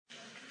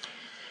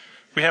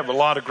We have a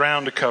lot of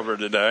ground to cover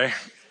today,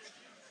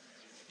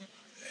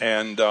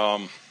 and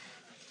I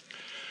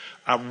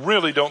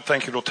really don't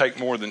think it'll take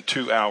more than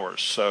 2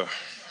 hours. So,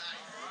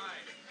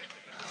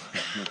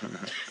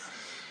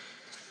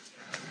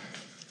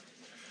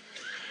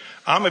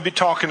 I'm going to be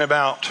talking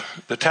about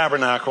the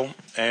tabernacle,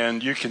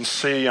 and you can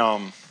see a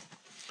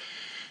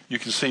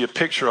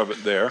picture of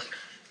it there.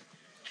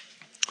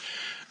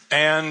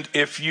 And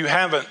if you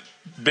haven't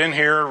been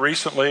here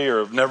recently or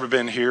have never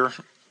been here,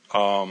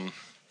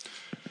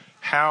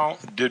 how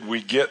did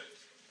we get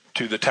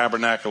to the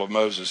Tabernacle of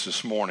Moses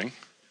this morning?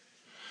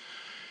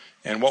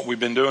 And what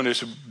we've been doing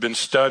is we've been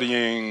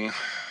studying,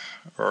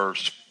 or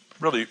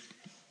really,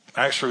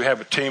 actually we have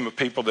a team of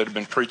people that have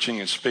been preaching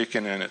and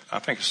speaking, and I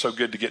think it's so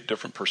good to get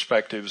different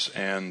perspectives.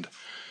 And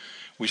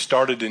we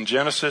started in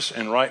Genesis,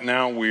 and right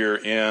now we're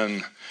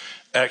in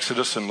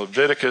Exodus and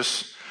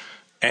Leviticus,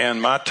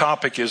 and my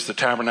topic is the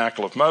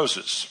Tabernacle of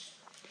Moses.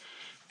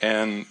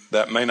 And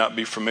that may not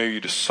be familiar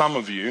to some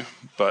of you,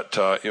 but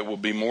it will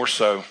be more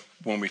so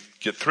when we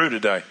get through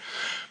today.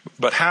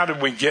 But how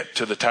did we get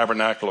to the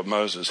Tabernacle of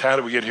Moses? How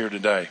did we get here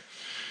today?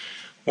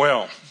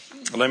 Well,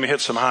 let me hit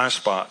some high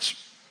spots.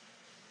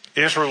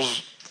 Israel's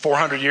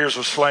 400 years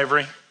of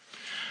slavery.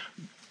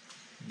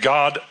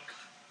 God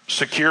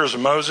secures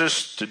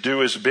Moses to do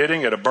his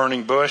bidding at a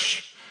burning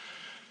bush.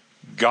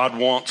 God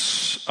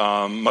wants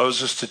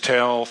Moses to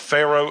tell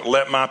Pharaoh,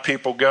 "Let my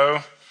people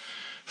go."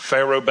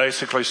 Pharaoh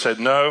basically said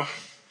no.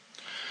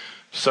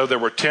 So there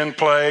were 10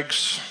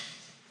 plagues.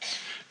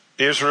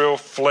 Israel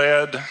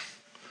fled.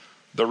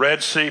 The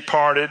Red Sea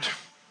parted.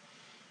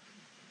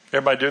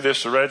 Everybody do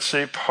this. The Red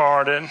Sea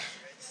parted.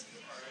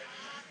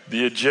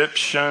 The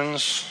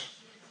Egyptians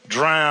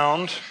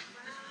drowned.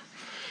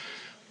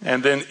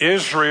 And then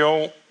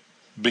Israel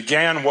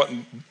began what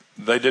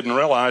they didn't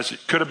realize.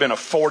 It could have been a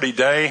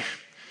 40-day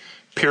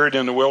period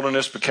in the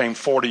wilderness, became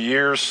 40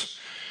 years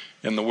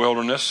in the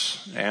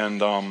wilderness.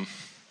 And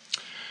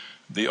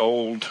the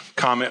old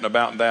comment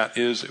about that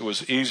is it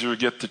was easier to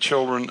get the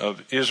children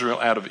of Israel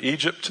out of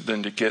Egypt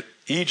than to get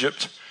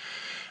Egypt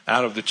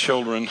out of the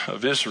children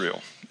of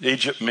Israel.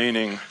 Egypt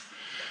meaning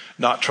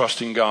not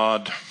trusting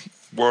God,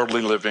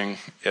 worldly living,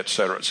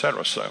 etc.,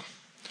 etc. So,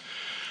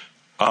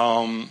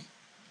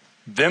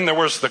 then there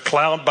was the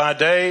cloud by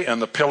day and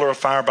the pillar of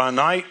fire by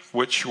night,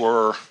 which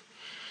were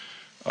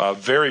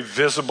very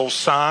visible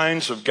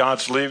signs of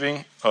God's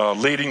leading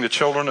the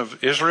children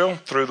of Israel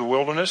through the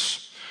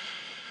wilderness.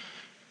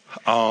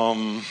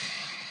 In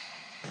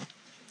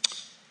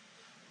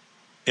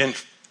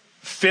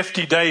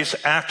 50 days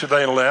after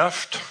they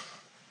left,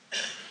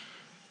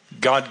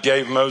 God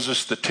gave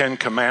Moses the 10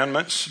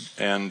 Commandments,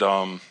 and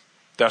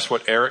that's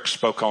what Eric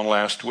spoke on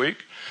last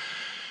week.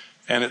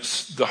 And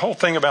it's the whole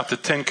thing about the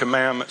 10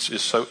 Commandments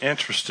is so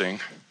interesting.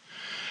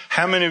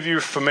 How many of you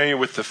are familiar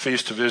with the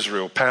Feast of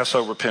Israel,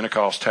 Passover,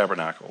 Pentecost,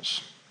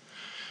 Tabernacles?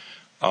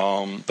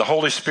 The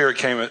Holy Spirit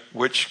came at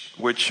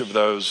which of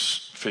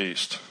those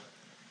feasts?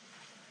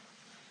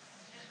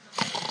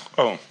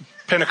 Oh,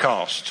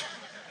 Pentecost.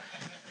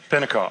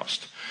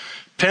 Pentecost.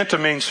 Penta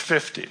means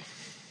 50.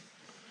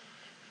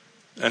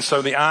 And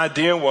so the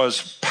idea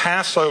was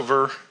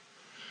Passover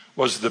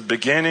was the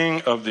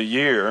beginning of the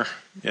year,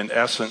 in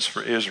essence,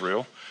 for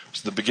Israel. It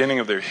was the beginning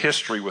of their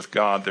history with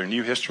God, their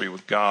new history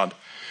with God.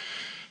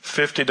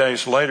 50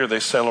 days later,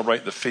 they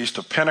celebrate the Feast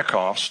of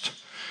Pentecost.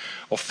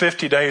 Well,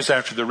 50 days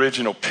after the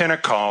original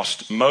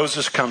Pentecost,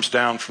 Moses comes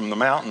down from the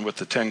mountain with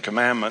the 10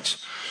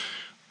 Commandments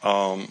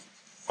on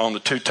the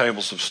 2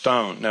 tables of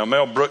stone. Now,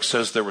 Mel Brooks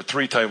says there were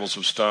 3 tables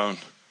of stone,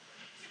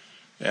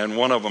 and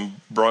one of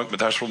them broke, but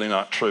that's really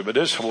not true. But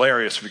it's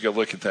hilarious if you go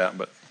look at that.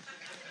 But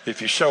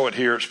if you show it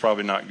here, it's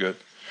probably not good.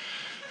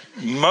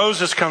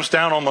 Moses comes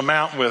down on the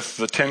mountain with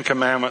the 10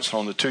 Commandments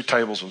on the 2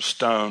 tables of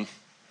stone.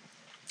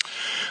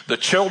 The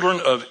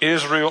children of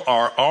Israel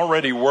are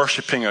already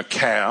worshiping a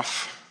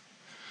calf.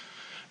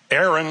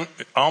 Aaron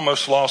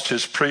almost lost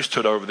his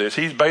priesthood over this.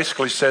 He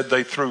basically said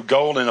they threw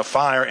gold in a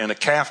fire and a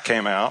calf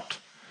came out.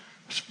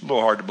 It's a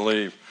little hard to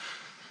believe.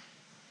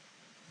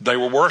 They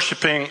were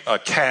worshiping a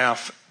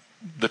calf.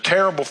 The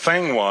terrible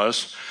thing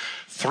was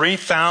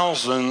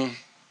 3,000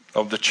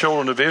 of the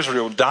children of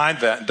Israel died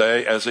that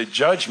day as a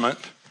judgment.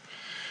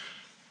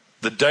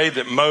 The day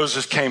that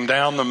Moses came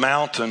down the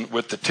mountain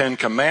with the 10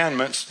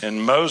 Commandments,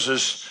 and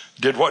Moses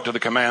did what to the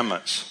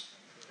commandments?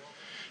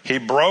 He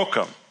broke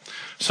them.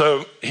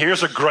 So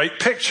here's a great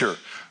picture.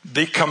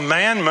 The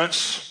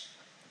commandments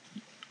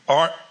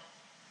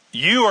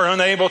you are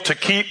unable to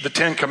keep the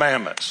 10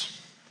 Commandments.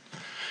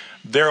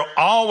 They're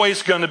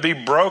always going to be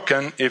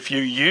broken if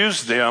you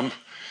use them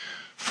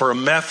for a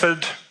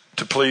method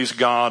to please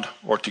God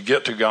or to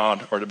get to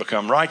God or to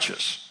become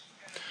righteous.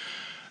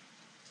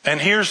 And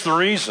here's the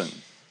reason.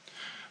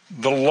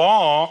 The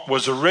law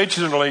was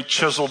originally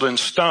chiseled in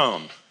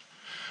stone.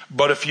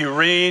 But if you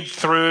read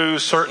through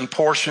certain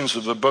portions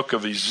of the book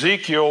of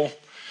Ezekiel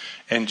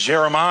and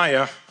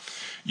Jeremiah,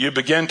 you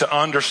begin to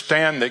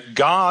understand that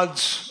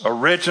God's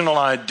original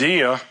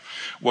idea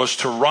was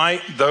to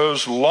write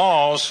those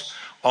laws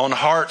on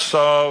hearts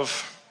of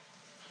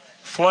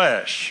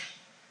flesh.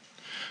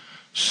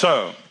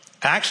 So,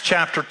 Acts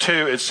chapter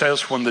 2, it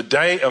says, when the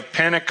day of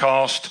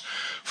Pentecost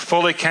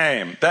fully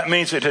came. That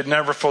means it had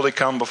never fully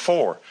come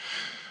before.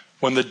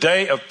 When the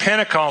day of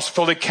Pentecost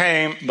fully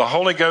came, the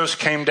Holy Ghost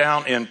came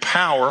down in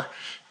power.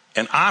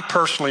 And I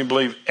personally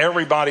believe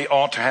everybody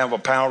ought to have a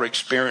power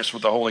experience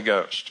with the Holy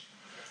Ghost.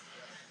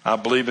 I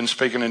believe in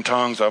speaking in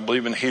tongues. I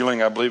believe in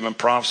healing. I believe in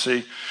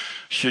prophecy.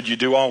 Should you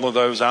do all of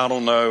those? I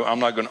don't know. I'm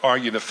not going to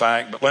argue the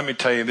fact. But let me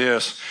tell you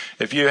this.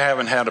 If you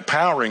haven't had a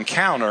power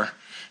encounter,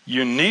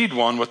 you need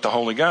one with the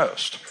Holy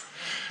Ghost.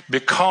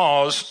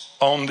 Because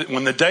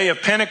when the day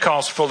of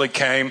Pentecost fully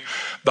came,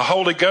 the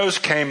Holy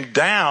Ghost came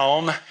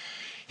down.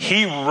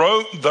 He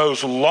wrote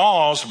those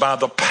laws by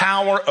the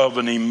power of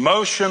an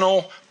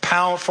emotional,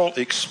 powerful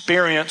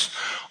experience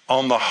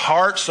on the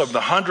hearts of the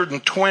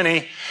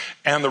 120,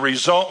 and the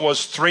result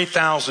was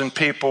 3,000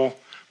 people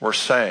were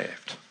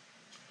saved.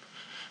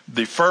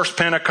 The first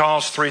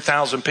Pentecost,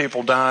 3,000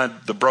 people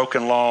died, the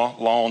broken law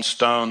on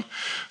stone.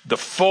 The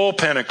full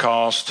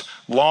Pentecost,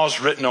 laws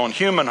written on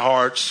human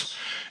hearts,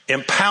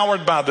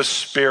 empowered by the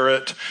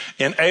Spirit,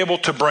 and able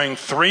to bring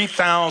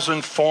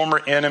 3,000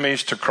 former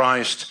enemies to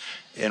Christ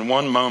in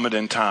one moment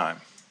in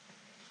time.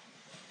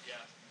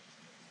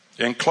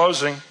 In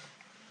closing,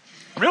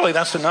 really,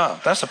 that's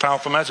enough. That's a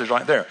powerful message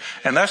right there.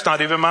 And that's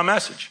not even my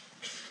message.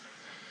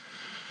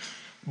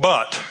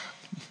 But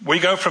we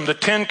go from the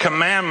 10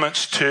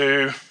 Commandments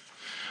to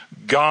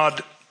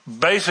God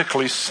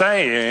basically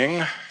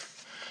saying,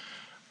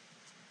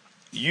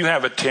 you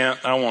have a tent,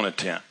 I want a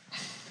tent.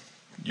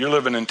 You're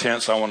living in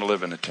tents, I want to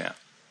live in a tent.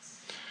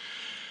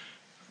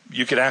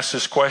 You could ask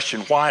this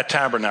question, why a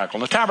tabernacle?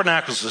 And the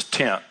tabernacle is a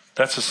tent.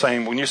 That's the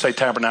same. When you say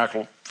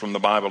tabernacle from the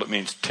Bible, it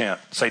means tent.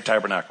 Say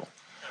tabernacle.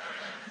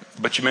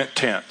 But you meant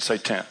tent. Say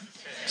tent.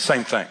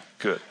 Same thing.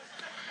 Good.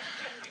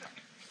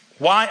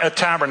 Why a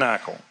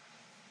tabernacle?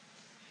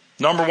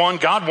 Number one,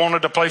 God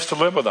wanted a place to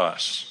live with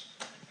us.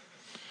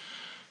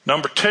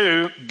 Number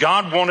two,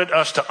 God wanted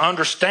us to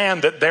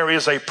understand that there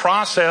is a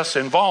process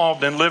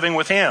involved in living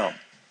with Him.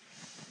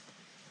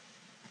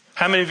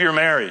 How many of you are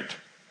married?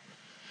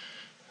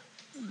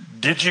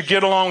 Did you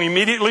get along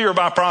immediately or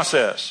by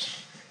process?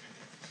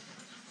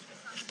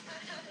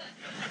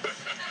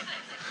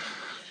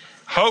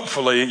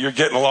 Hopefully you're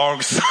getting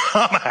along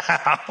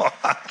somehow.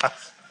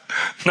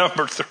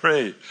 Number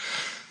three.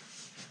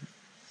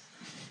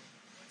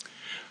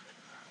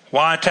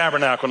 Why a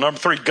tabernacle? Number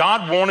three,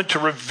 God wanted to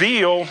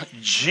reveal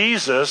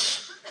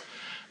Jesus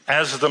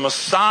as the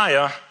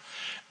Messiah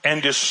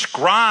and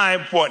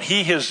describe what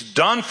He has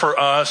done for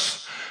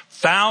us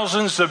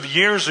thousands of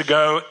years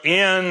ago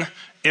in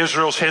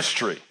Israel's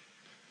history.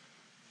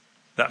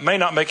 That may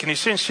not make any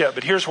sense yet,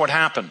 but here's what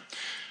happened.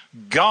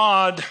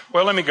 God,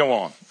 well, let me go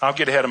on. I'll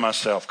get ahead of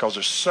myself because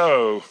there's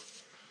so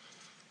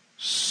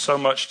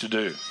much to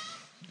do.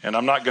 And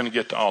I'm not going to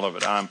get to all of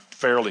it. I'm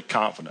fairly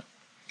confident.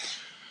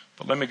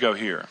 But let me go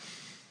here.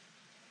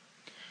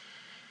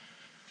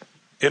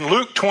 In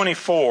Luke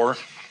 24,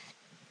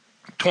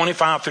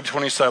 25 through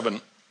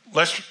 27,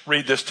 let's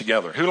read this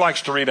together. Who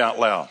likes to read out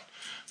loud?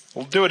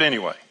 We'll do it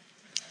anyway.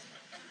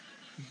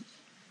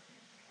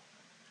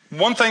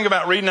 One thing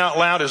about reading out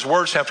loud is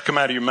words have to come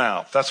out of your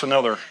mouth. That's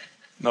another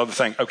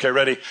thing. Okay,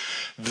 ready?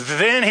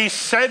 Then He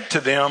said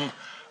to them,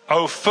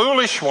 O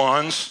foolish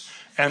ones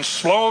and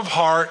slow of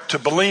heart to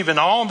believe in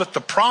all that the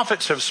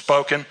prophets have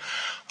spoken,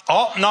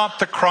 ought not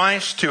the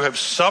Christ to have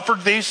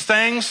suffered these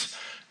things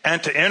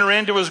and to enter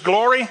into His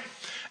glory?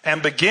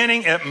 And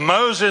beginning at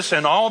Moses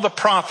and all the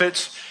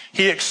prophets,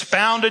 He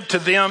expounded to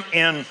them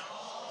in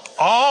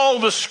all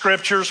the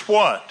scriptures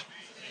what?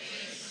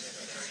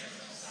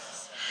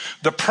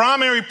 The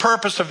primary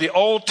purpose of the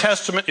Old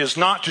Testament is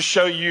not to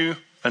show you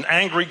an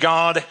angry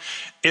God.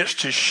 It's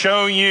to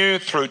show you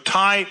through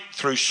type,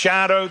 through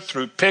shadow,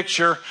 through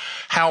picture,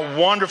 how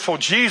wonderful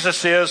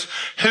Jesus is,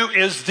 who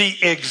is the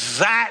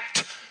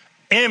exact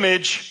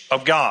image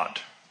of God.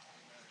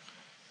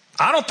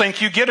 I don't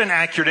think you get an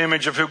accurate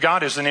image of who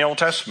God is in the Old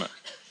Testament.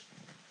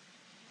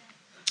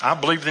 I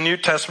believe the New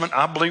Testament,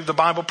 I believe the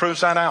Bible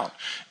proves that out.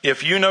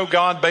 If you know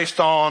God based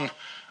on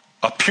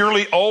a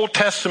purely Old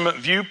Testament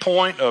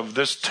viewpoint of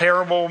this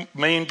terrible,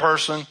 mean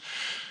person,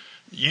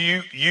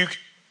 you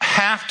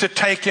have to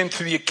take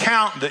into the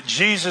account that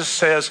Jesus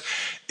says,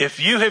 if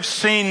you have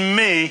seen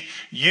me,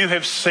 you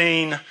have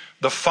seen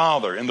the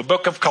Father. In the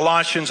book of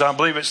Colossians, I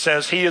believe it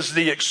says He is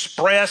the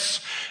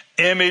express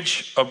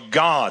image of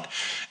God.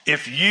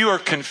 If you are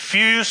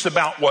confused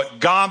about what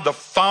God the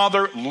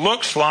Father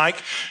looks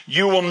like,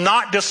 you will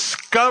not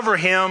discover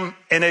Him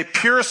in a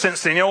pure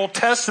sense in the Old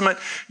Testament.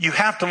 You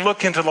have to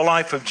look into the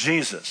life of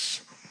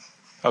Jesus.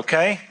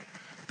 Okay?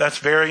 That's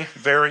very,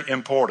 very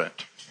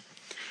important.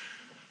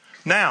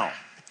 Now,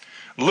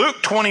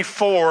 Luke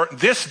 24,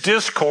 this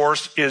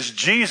discourse is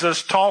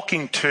Jesus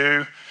talking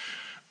to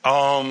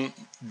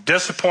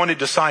disappointed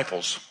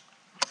disciples.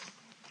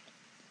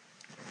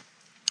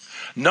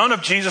 None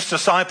of Jesus'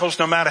 disciples,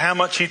 no matter how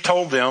much He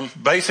told them,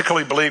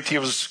 basically believed He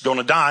was going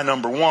to die,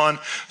 number one.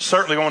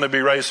 Certainly want to be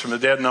raised from the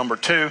dead, number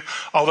two.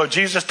 Although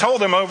Jesus told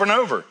them over and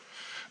over.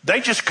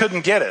 They just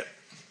couldn't get it.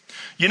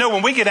 You know,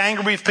 when we get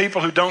angry with people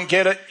who don't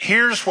get it,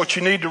 here's what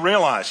you need to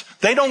realize.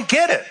 They don't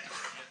get it.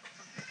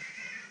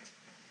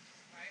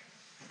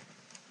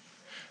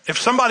 If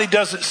somebody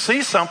doesn't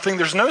see something,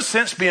 there's no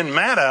sense being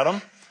mad at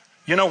them.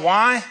 You know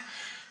why?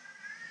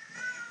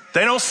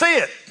 They don't see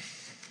it.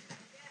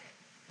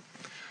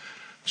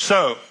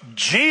 So,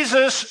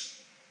 Jesus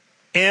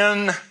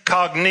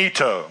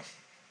incognito,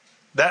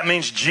 that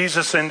means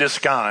Jesus in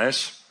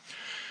disguise,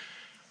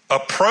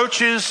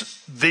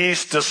 approaches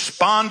these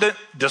despondent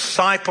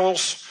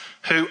disciples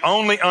who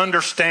only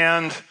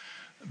understand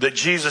that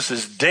Jesus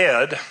is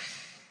dead,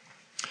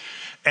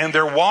 and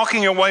they're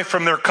walking away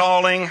from their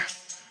calling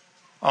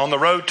on the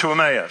road to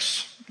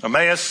Emmaus.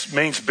 Emmaus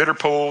means bitter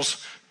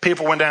pools.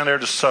 People went down there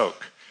to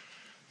soak.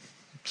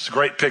 It's a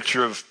great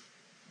picture of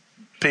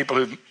people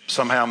who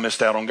somehow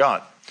missed out on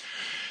God.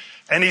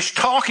 And he's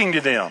talking to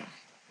them,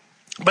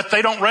 but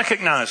they don't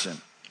recognize him.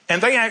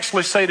 And they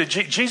actually say to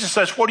Jesus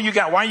says, what do you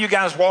got? Why are you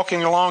guys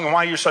walking along and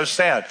why are you so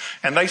sad?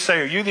 And they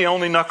say, are you the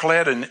only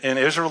knucklehead in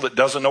Israel that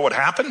doesn't know what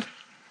happened?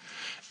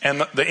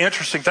 And the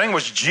interesting thing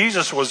was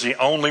Jesus was the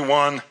only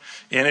one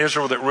in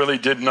Israel that really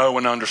did know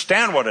and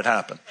understand what had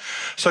happened.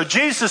 So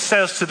Jesus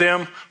says to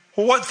them,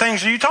 well, what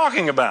things are you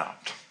talking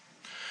about?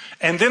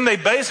 And then they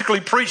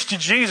basically preached to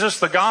Jesus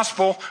the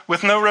gospel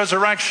with no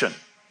resurrection.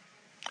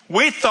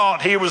 We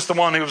thought he was the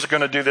one who was going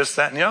to do this,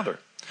 that, and the other.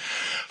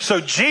 So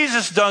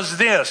Jesus does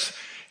this.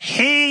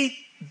 He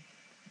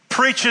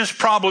preaches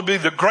probably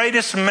the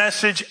greatest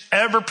message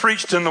ever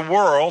preached in the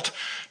world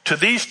to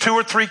these 2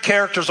 or 3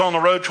 characters on the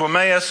road to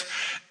Emmaus,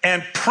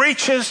 and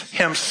preaches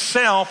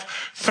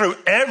himself through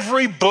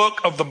every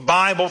book of the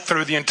Bible,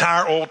 through the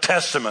entire Old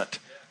Testament.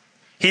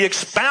 He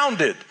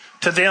expounded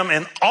to them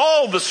in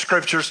all the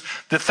scriptures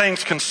the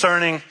things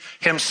concerning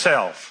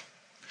himself.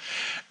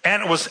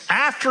 And it was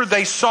after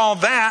they saw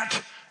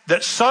that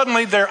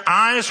suddenly their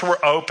eyes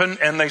were opened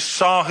and they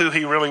saw who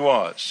he really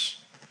was.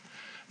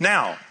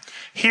 Now,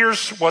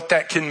 here's what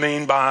that can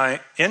mean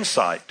by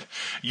insight.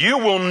 You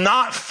will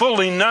not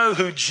fully know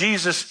who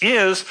Jesus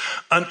is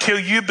until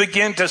you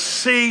begin to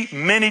see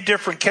many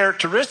different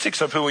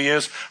characteristics of who he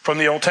is from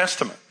the Old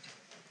Testament.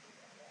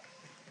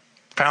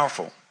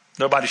 Powerful.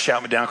 Nobody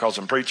shout me down because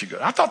I'm preaching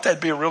good. I thought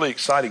that'd be a really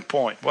exciting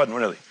point. Wasn't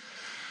really.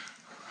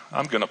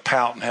 I'm going to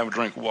pout and have a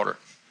drink of water.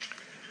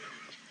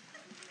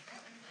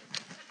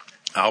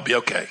 I'll be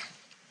okay.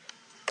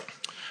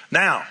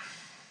 Now,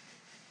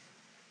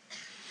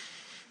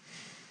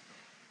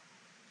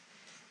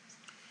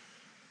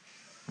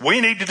 we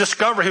need to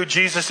discover who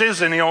Jesus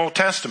is in the Old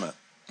Testament.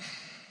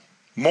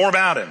 More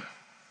about him.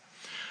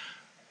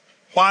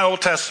 Why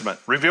Old Testament?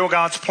 Reveal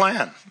God's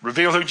plan.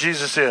 Reveal who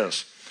Jesus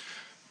is.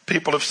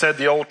 People have said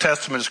the Old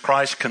Testament is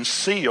Christ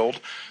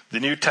concealed. The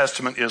New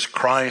Testament is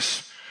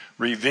Christ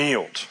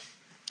revealed.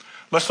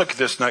 Let's look at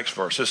this next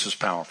verse. This is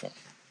powerful.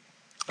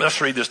 Let's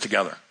read this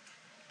together.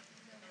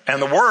 And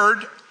the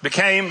Word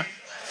became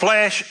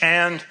flesh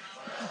and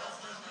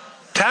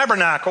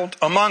tabernacled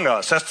among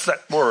us. That's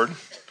that word.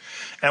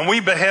 And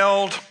we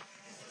beheld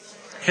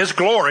his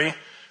glory.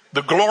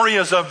 The glory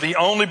is of the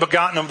only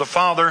begotten of the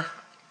Father,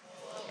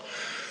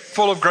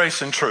 full of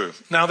grace and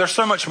truth. Now, there's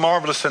so much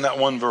marvelous in that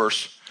one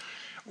verse.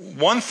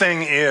 One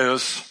thing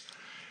is,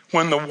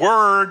 when the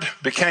Word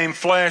became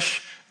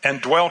flesh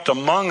and dwelt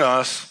among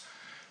us,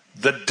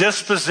 the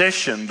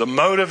disposition, the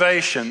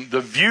motivation,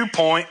 the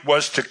viewpoint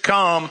was to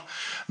come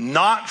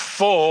not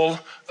full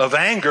of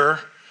anger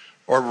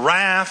or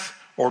wrath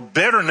or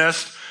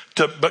bitterness,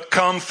 but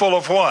come full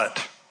of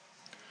what?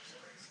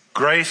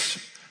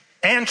 Grace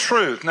and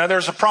truth. Now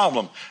there's a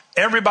problem.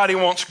 Everybody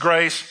wants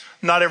grace.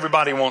 Not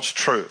everybody wants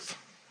truth.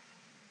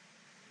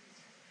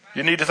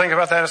 You need to think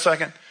about that a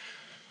second.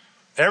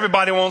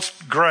 Everybody wants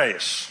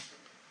grace.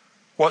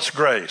 What's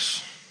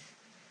grace?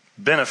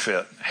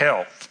 Benefit,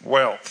 health,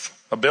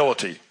 wealth,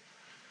 ability,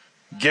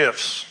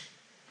 gifts.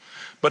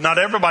 But not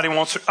everybody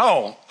wants it.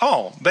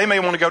 They may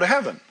want to go to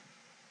heaven.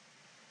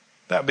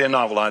 That would be a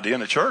novel idea in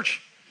the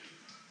church.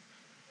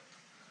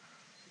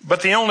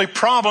 But the only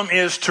problem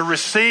is to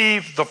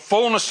receive the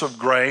fullness of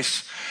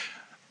grace,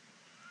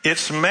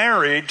 it's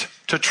married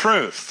to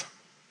truth.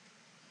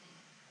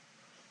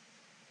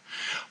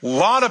 A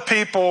lot of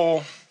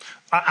people,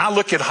 I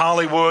look at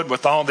Hollywood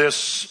with all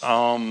this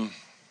come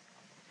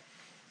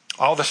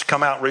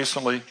out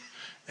recently,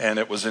 and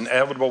it was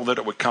inevitable that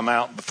it would come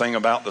out, the thing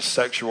about the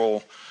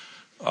sexual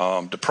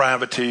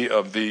depravity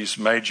of these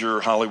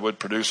major Hollywood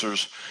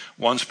producers.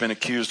 One's been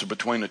accused of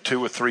between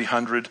 200 or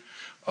 300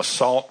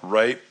 assault,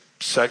 rape,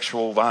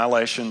 sexual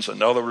violations.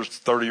 Another was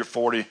 30 or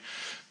 40.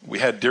 We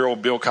had dear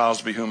old Bill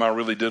Cosby, whom I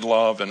really did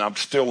love, and I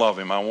still love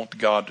him. I want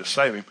God to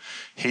save him.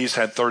 He's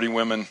had 30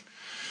 women.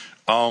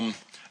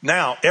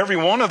 Now, every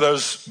one of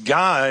those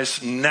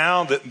guys,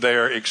 now that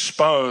they're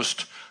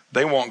exposed,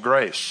 they want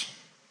grace.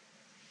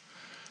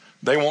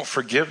 They want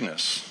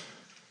forgiveness.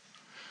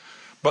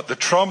 But the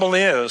trouble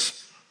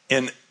is,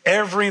 in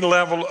every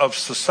level of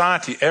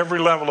society, every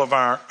level of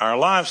our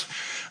lives,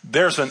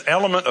 there's an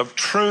element of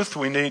truth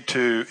we need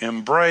to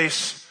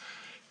embrace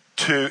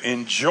to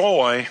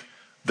enjoy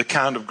the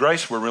kind of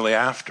grace we're really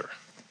after.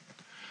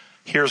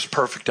 Here's a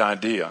perfect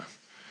idea.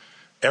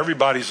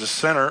 Everybody's a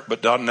sinner,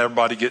 but doesn't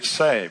everybody get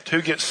saved?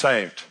 Who gets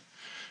saved?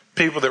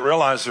 People that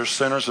realize they're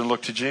sinners and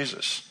look to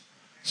Jesus.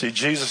 See,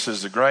 Jesus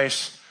is the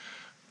grace.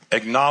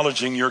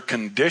 Acknowledging your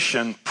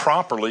condition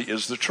properly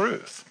is the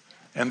truth.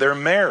 And they're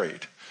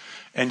married.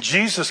 And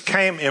Jesus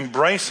came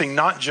embracing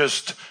not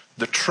just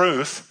the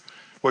truth,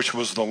 which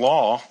was the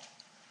law.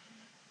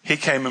 He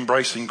came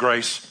embracing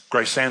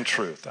grace and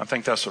truth. I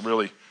think that's a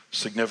really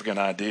significant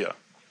idea.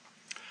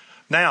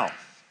 Now,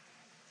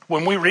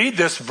 when we read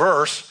this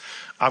verse,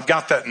 I've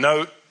got that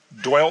note,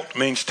 dwelt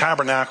means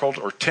tabernacled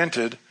or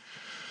tented.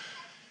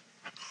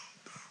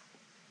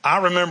 I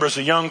remember as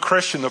a young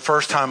Christian, the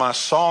first time I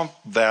saw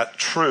that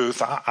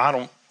truth, I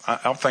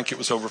don't think it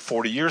was over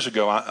 40 years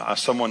ago.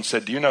 Someone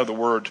said, do you know the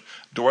word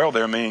dwell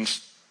there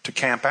means to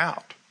camp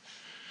out?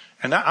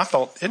 And I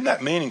thought, isn't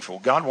that meaningful?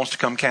 God wants to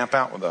come camp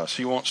out with us.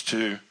 He wants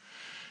to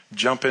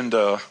jump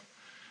into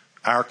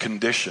our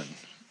condition.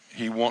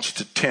 He wants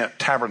to tent,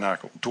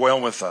 tabernacle,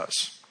 dwell with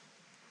us.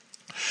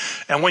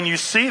 And when you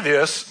see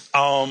this,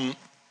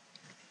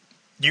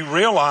 you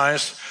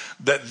realize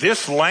that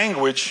this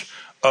language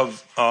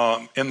of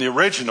in the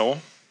original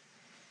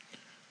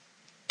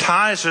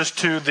ties us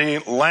to the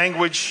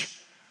language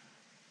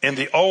in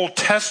the Old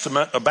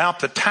Testament about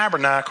the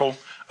tabernacle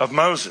of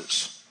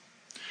Moses.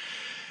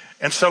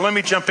 And so let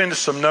me jump into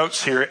some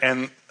notes here.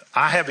 And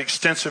I have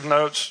extensive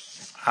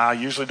notes. I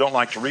usually don't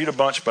like to read a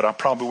bunch, but I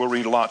probably will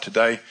read a lot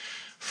today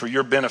for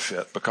your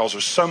benefit because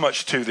there's so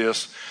much to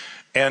this.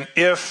 And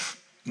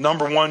if,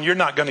 number one, you're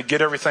not going to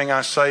get everything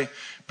I say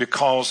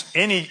because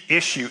any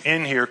issue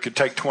in here could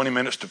take 20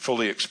 minutes to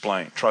fully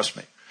explain. Trust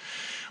me.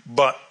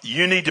 But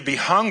you need to be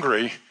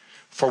hungry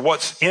for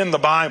what's in the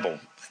Bible.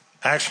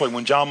 Actually,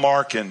 when John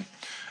Mark and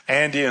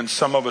Andy and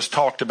some of us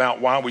talked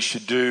about why we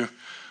should do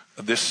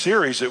this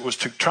series, it was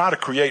to try to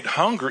create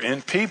hunger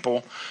in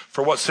people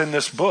for what's in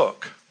this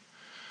book.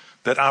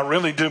 That I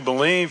really do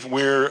believe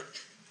we're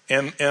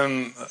in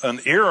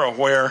an era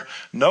where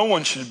no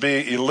one should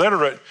be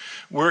illiterate.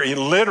 We're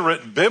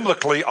illiterate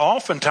biblically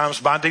oftentimes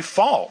by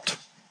default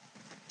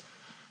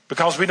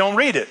because we don't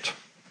read it.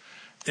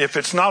 If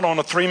it's not on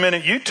a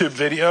 3-minute YouTube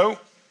video,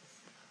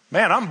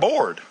 man, I'm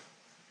bored.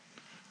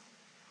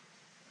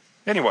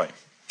 Anyway,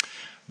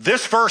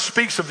 this verse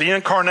speaks of the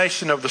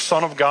incarnation of the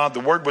Son of God.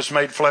 The Word was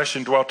made flesh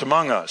and dwelt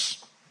among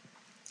us.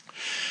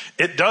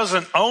 It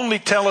doesn't only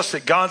tell us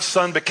that God's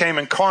Son became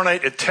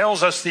incarnate. It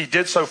tells us that He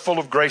did so full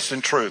of grace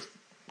and truth.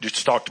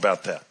 Just talked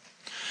about that.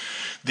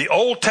 The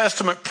Old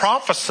Testament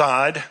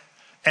prophesied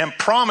and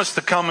promised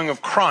the coming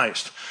of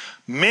Christ.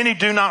 Many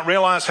do not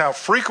realize how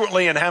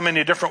frequently and how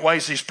many different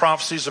ways these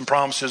prophecies and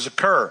promises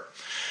occur.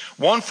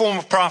 One form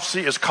of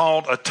prophecy is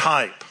called a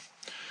type.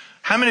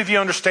 How many of you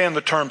understand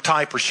the term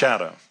type or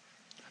shadow?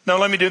 Now,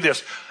 let me do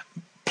this.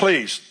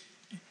 Please,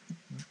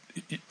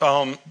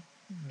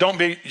 don't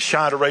be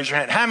shy to raise your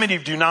hand. How many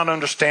of you do not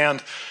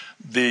understand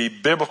the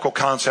biblical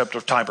concept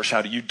of type or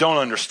shadow? You don't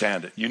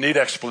understand it. You need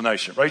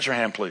explanation. Raise your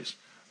hand, please.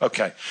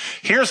 Okay.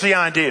 Here's the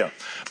idea.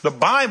 The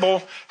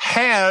Bible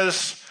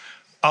has,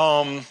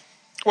 well,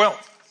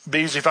 it'd be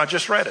easy if I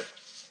just read it.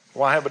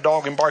 Why have a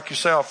dog and bark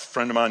yourself? A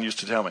friend of mine used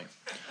to tell me.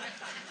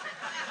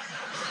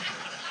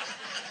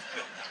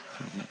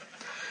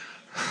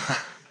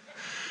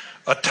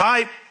 A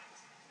type,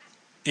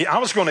 I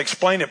was going to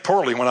explain it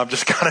poorly when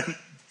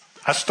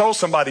I stole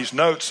somebody's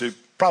notes who'd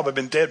probably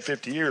been dead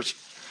 50 years,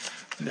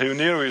 who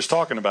knew what he was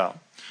talking about.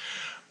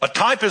 A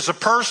type is a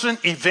person,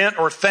 event,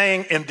 or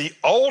thing in the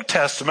Old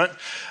Testament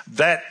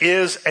that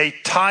is a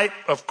type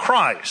of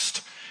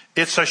Christ.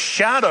 It's a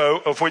shadow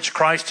of which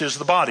Christ is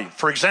the body.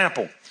 For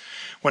example,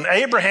 when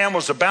Abraham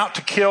was about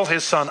to kill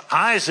his son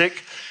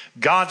Isaac,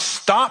 God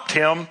stopped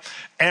him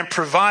and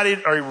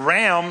provided a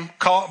ram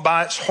caught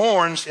by its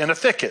horns in a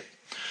thicket.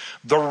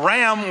 The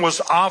ram was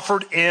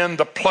offered in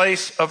the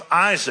place of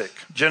Isaac,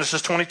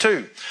 Genesis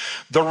 22.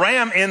 The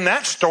ram in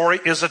that story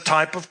is a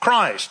type of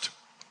Christ.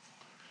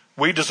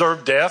 We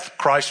deserve death.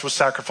 Christ was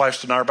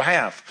sacrificed on our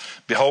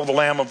behalf. Behold the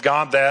Lamb of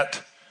God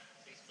that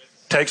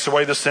takes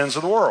away the sins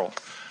of the world.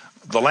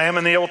 The lamb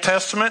in the Old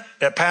Testament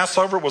at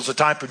Passover was a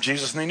type of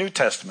Jesus in the New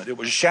Testament. It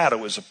was a shadow,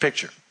 it was a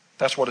picture.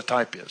 That's what a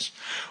type is.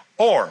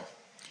 Or,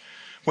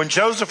 when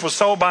Joseph was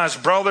sold by his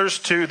brothers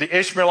to the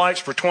Ishmaelites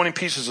for 20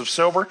 pieces of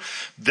silver,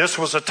 this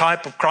was a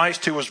type of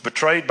Christ who was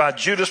betrayed by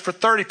Judas for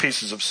 30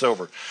 pieces of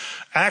silver.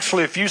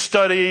 Actually, if you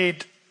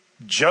studied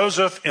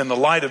Joseph in the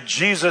light of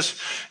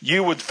Jesus,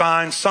 you would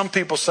find, some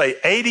people say,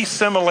 80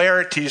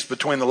 similarities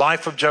between the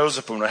life of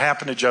Joseph and what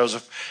happened to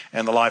Joseph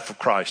and the life of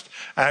Christ.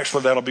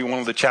 Actually, that'll be one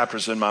of the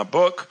chapters in my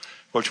book,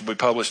 which will be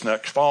published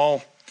next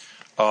fall.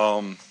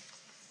 HarperCollins,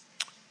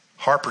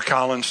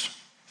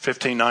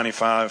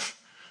 $15.95.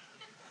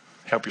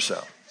 Help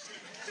yourself.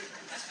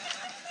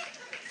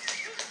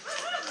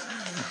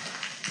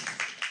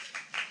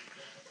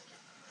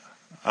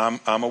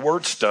 I'm a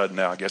word stud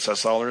now. I guess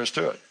that's all there is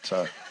to it.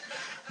 So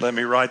let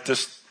me write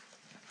this.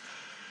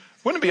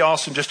 Wouldn't it be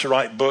awesome just to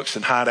write books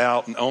and hide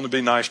out and only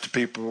be nice to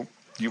people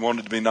you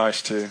wanted to be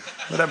nice to?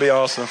 Wouldn't that be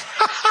awesome?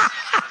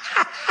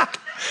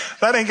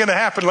 That ain't going to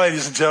happen,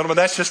 ladies and gentlemen.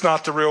 That's just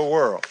not the real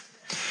world.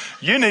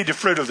 You need the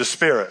fruit of the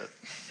Spirit.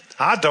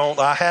 I don't.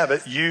 I have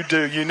it. You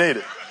do. You need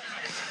it.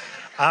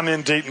 I'm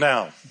in deep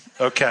now.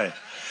 Okay.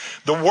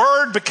 The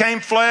Word became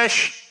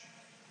flesh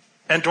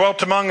and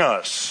dwelt among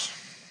us.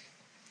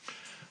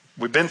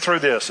 We've been through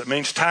this. It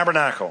means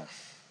tabernacle.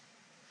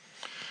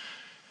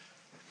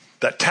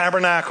 That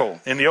tabernacle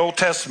in the Old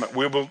Testament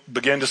we will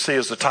begin to see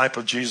as the type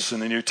of Jesus in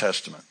the New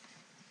Testament.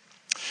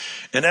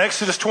 In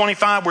Exodus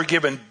 25, we're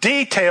given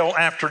detail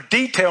after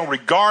detail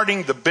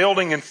regarding the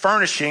building and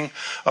furnishing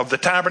of the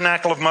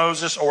tabernacle of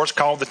Moses, or it's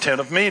called the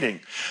tent of meeting.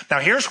 Now,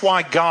 here's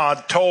why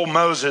God told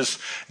Moses,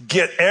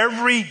 get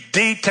every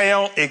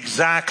detail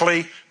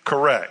exactly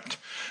correct.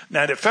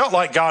 Now, it felt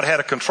like God had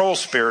a control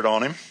spirit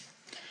on him,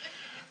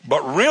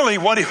 but really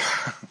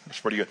that's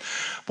pretty good.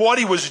 What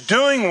he was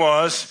doing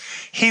was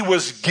he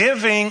was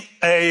giving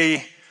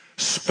a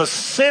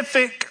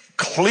specific,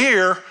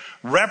 clear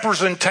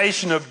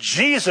representation of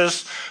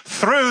Jesus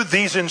through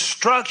these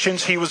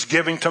instructions he was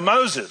giving to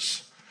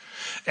Moses.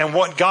 And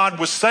what God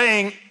was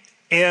saying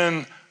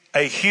in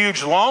a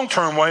huge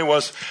long-term way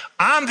was,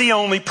 I'm the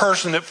only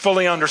person that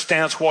fully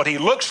understands what he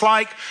looks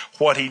like,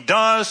 what he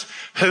does,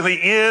 who he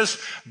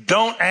is.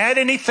 Don't add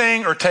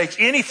anything or take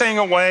anything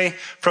away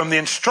from the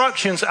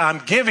instructions I'm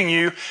giving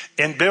you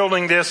in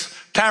building this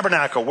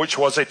tabernacle, which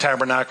was a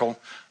tabernacle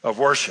of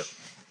worship.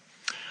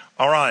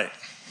 All right.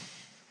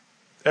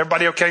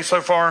 Everybody okay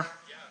so far?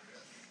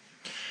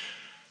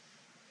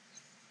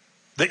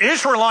 The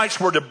Israelites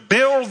were to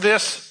build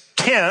this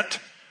tent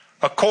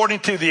according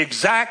to the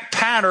exact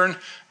pattern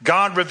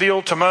God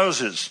revealed to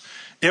Moses.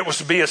 It was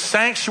to be a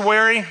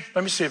sanctuary.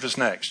 Let me see if it's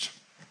next.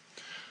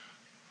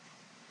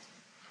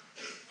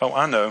 Oh,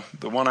 I know.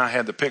 The one I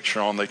had the picture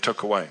on, they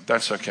took away.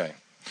 That's okay.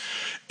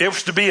 It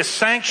was to be a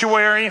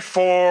sanctuary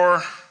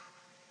for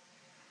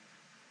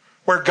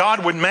where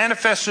God would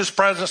manifest his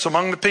presence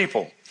among the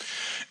people.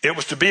 It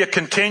was to be a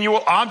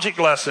continual object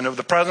lesson of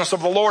the presence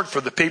of the Lord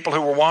for the people who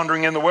were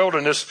wandering in the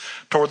wilderness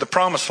toward the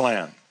promised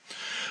land.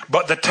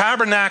 But the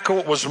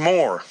tabernacle was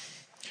more.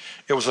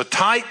 It was a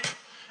type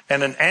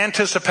and an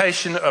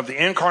anticipation of the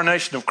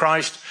incarnation of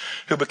Christ,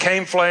 who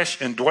became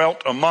flesh and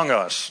dwelt among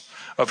us,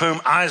 of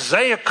whom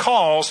Isaiah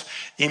calls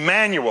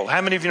Emmanuel. How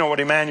many of you know what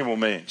Emmanuel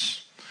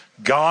means?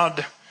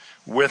 God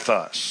with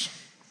us.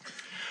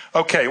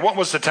 Okay, what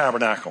was the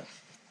tabernacle?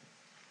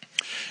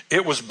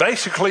 It was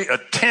basically a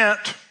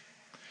tent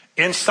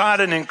inside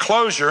an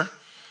enclosure,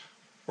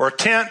 or a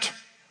tent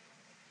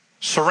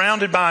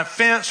surrounded by a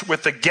fence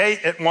with a gate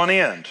at one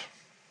end.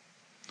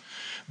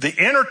 The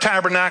inner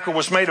tabernacle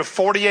was made of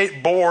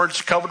 48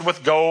 boards covered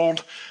with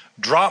gold,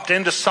 dropped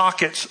into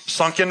sockets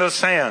sunk into the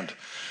sand.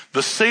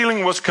 The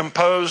ceiling was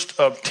composed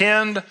of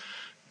 10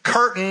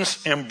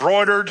 curtains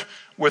embroidered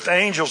with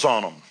angels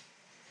on them.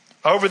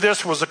 Over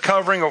this was a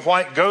covering of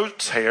white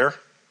goat's hair.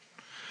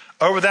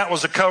 Over that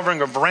was a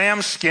covering of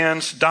ram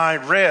skins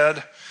dyed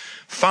red.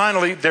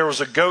 Finally, there was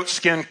a goat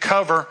skin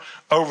cover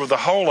over the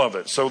whole of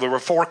it. So there were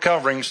 4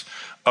 coverings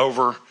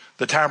over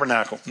the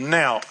tabernacle.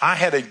 Now, I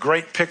had a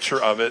great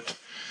picture of it,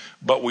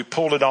 but we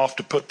pulled it off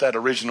to put that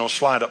original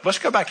slide up. Let's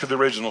go back to the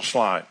original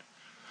slide.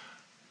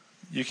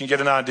 You can get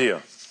an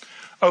idea.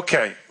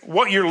 Okay,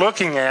 what you're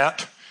looking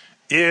at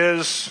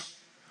is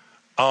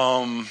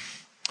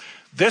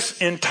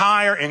this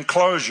entire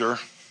enclosure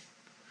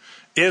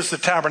is the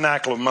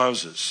tabernacle of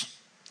Moses.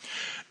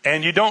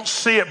 And you don't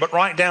see it, but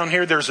right down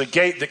here there's a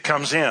gate that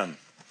comes in.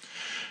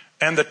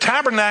 And the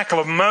tabernacle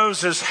of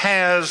Moses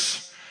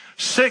has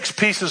 6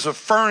 pieces of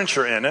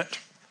furniture in it.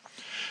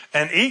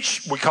 And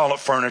each, we call it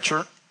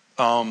furniture,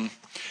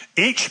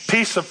 each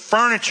piece of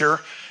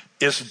furniture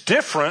is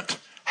different,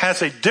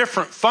 has a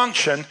different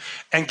function,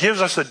 and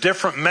gives us a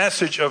different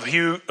message of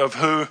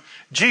who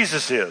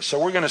Jesus is. So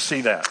we're going to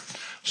see that.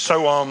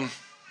 So,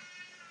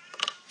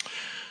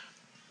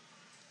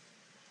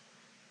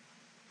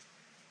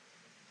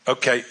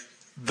 okay,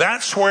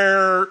 that's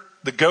where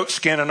the goat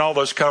skin and all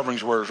those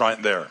coverings were,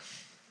 right there.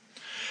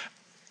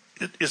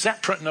 Is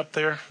that printing up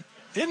there?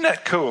 Isn't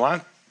that cool?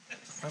 I'm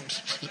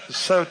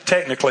so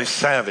technically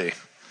savvy.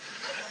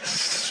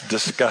 It's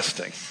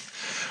disgusting.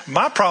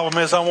 My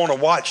problem is I want to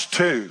watch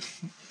too.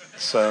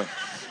 So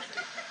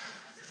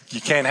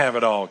you can't have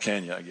it all,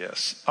 can you, I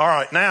guess? All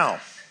right, now.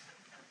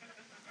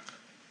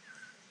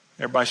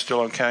 Everybody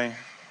still okay?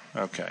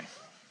 Okay.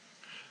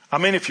 I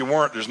mean, if you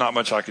weren't, there's not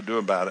much I could do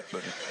about it.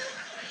 But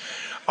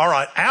all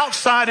right,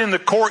 outside in the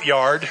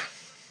courtyard,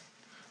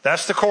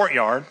 that's the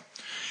courtyard.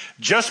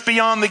 Just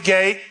beyond the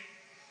gate,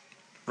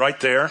 right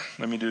there.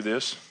 Let me do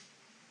this.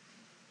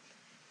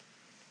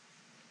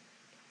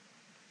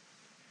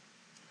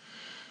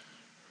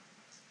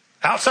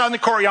 Outside in the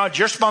courtyard,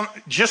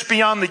 just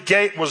beyond the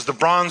gate, was the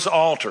bronze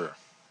altar,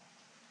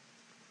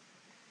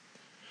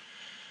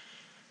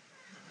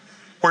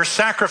 where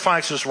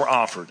sacrifices were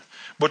offered.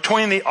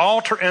 Between the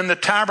altar and the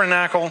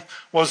tabernacle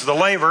was the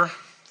laver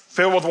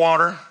filled with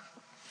water.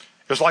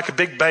 It was like a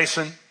big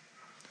basin.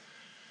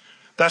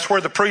 That's where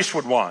the priest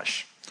would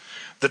wash.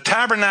 The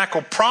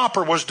tabernacle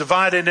proper was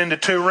divided into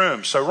 2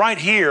 rooms. So right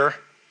here,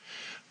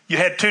 You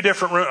had two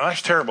different rooms. Oh,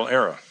 that's a terrible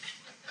arrow.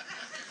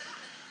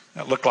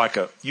 That looked like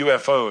a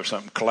UFO or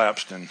something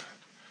collapsed. And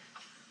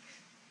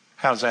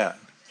how's that?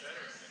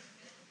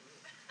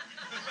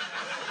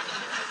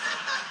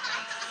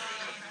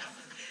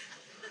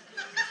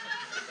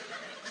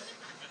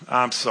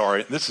 I'm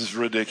sorry. This is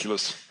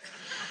ridiculous.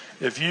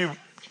 If you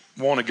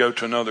want to go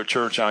to another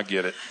church, I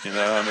get it. You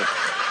know, I mean,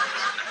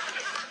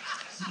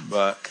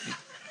 but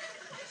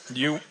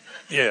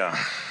yeah.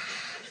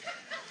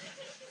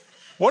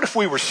 What if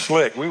we were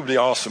slick? We would be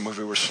awesome if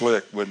we were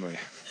slick, wouldn't we?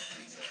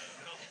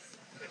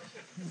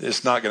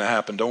 It's not going to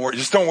happen. Don't worry.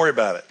 Just don't worry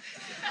about it.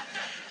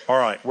 All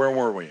right. Where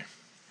were we?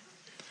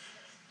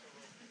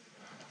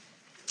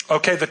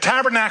 Okay. The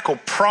tabernacle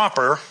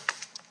proper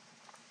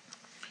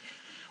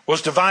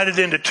was divided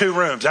into two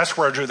rooms. That's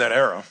where I drew that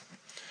arrow.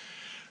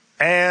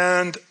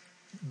 And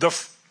the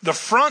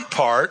front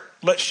part,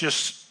 let's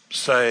just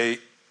say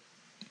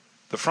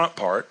the front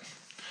part,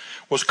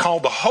 was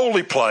called the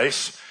holy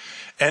place.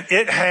 And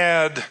it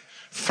had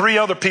three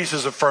other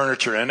pieces of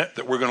furniture in it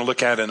that we're going to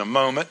look at in a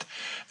moment.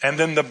 And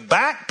then the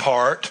back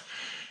part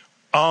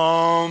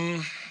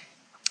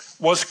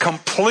was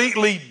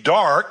completely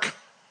dark.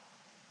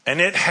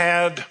 And it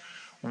had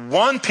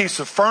one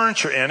piece of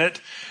furniture in it.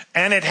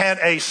 And it had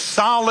a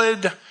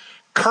solid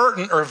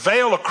curtain or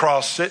veil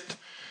across it.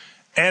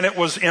 And it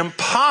was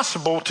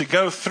impossible to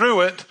go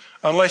through it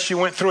unless you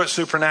went through it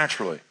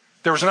supernaturally.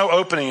 There was no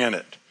opening in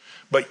it.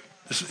 But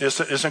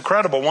it's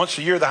incredible. Once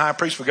a year, the high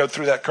priest would go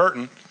through that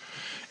curtain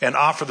and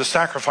offer the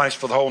sacrifice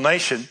for the whole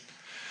nation.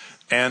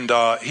 And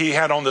he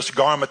had on this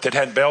garment that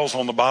had bells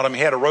on the bottom.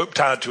 He had a rope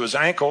tied to his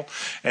ankle,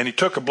 and he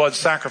took a blood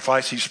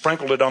sacrifice. He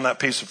sprinkled it on that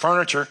piece of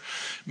furniture.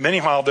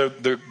 Meanwhile,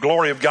 the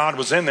glory of God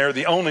was in there.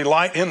 The only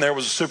light in there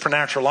was a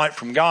supernatural light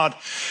from God.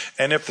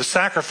 And if the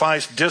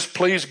sacrifice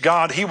displeased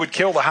God, he would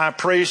kill the high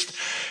priest.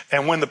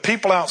 And when the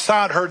people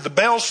outside heard the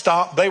bells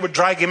stop, they would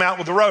drag him out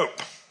with a rope.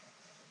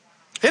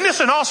 Isn't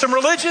this an awesome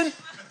religion?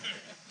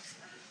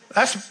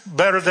 That's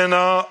better than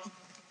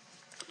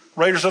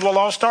Raiders of the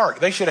Lost Ark.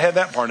 They should have had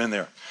that part in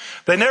there.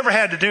 They never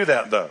had to do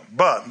that, though.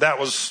 But that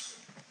was...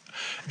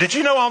 Did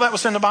you know all that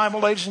was in the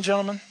Bible, ladies and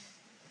gentlemen?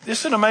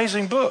 It's an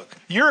amazing book.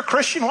 You're a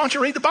Christian, why don't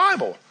you read the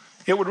Bible?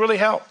 It would really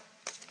help.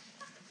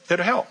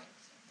 It'll help.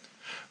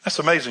 That's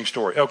an amazing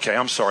story. Okay,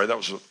 I'm sorry. That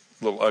was a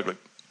little ugly.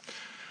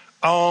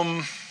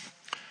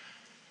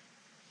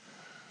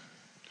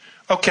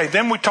 Okay,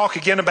 then we talk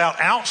again about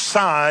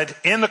outside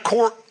in the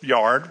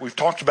courtyard. We've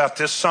talked about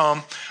this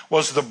some.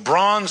 Was the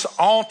bronze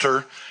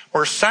altar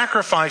where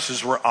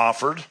sacrifices were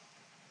offered.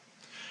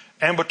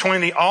 And between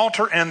the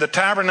altar and the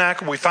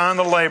tabernacle, we find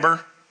the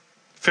laver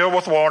filled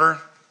with water.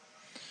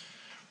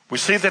 We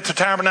see that the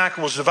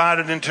tabernacle was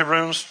divided into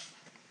rooms.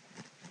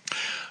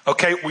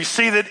 Okay, we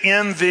see that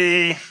in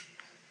the,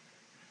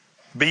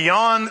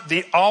 beyond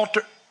the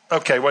altar.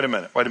 Okay, wait a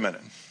minute.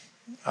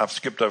 I've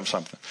skipped over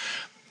something.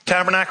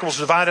 Tabernacle was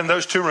divided in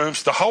those two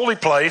rooms. The holy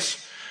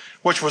place,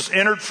 which was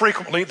entered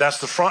frequently, that's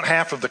the front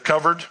half of the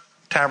covered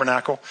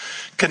tabernacle,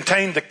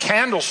 contained the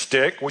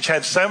candlestick, which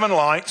had 7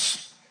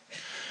 lights,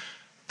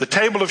 the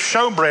table of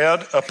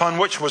showbread, upon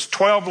which was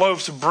 12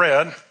 loaves of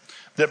bread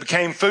that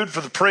became food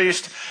for the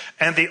priest,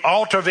 and the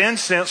altar of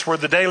incense where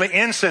the daily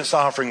incense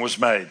offering was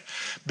made.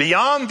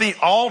 Beyond the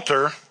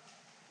altar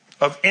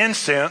of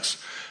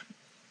incense,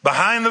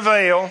 behind the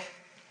veil,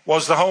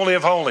 was the Holy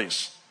of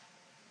Holies.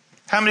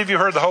 How many of you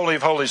heard the Holy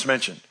of Holies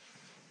mentioned?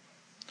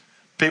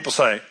 People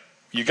say,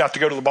 you got to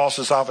go to the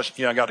boss's office?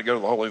 Yeah, I got to go to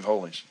the Holy of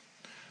Holies.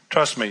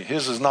 Trust me,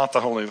 his is not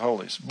the Holy of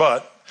Holies.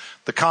 But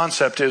the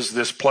concept is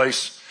this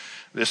place,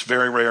 this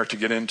very rare to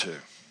get into.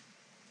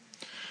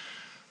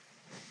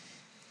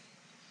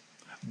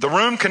 The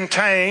room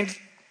contained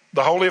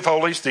the Holy of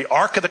Holies, the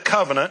Ark of the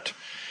Covenant,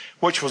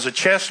 which was a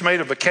chest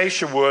made of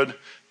acacia wood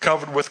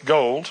covered with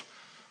gold.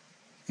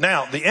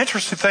 Now, the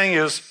interesting thing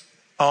is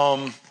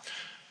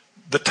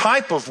the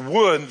type of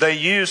wood they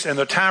used in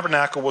the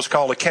tabernacle was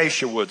called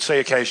acacia wood. Say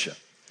acacia.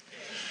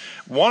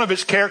 One of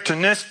its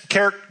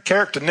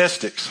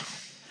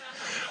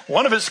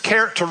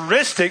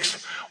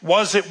characteristics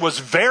was it was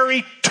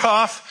very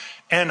tough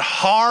and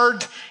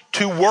hard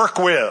to work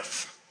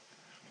with.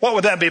 What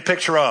would that be a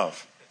picture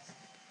of?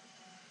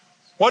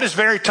 What is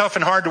very tough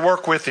and hard to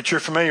work with that you're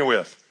familiar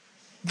with?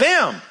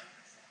 Them.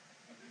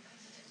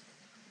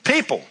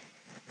 People.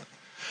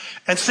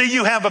 And see,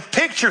 you have a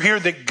picture here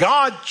that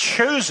God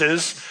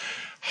chooses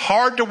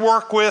hard to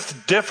work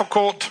with,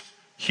 difficult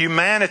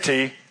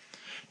humanity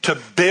to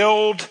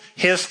build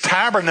his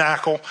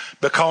tabernacle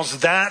because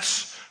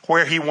that's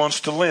where he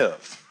wants to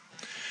live.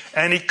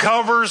 And he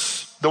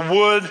covers the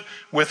wood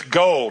with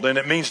gold, and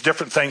it means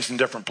different things in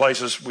different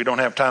places. We don't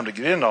have time to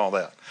get into all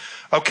that.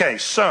 Okay,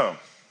 so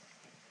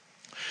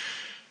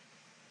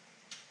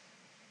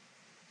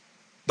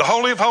the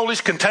Holy of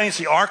Holies contains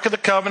the Ark of the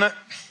Covenant,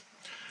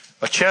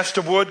 a chest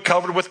of wood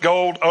covered with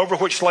gold, over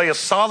which lay a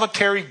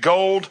solitary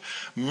gold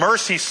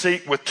mercy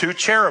seat with 2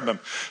 cherubim.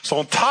 So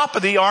on top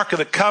of the Ark of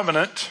the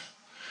Covenant,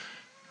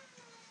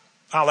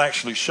 I'll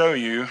actually show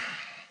you.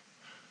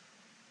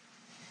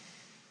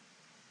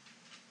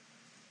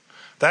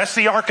 That's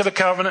the Ark of the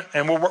Covenant,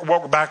 and we'll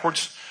work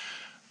backwards.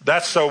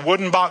 That's a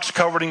wooden box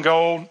covered in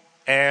gold,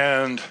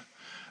 and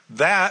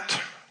that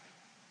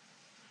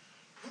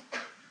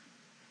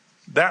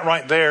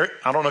right there,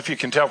 I don't know if you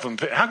can tell from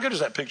the picture. How good is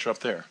that picture up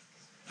there?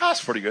 Oh,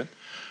 that's pretty good.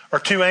 Are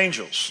two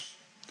angels.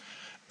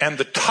 And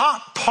the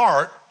top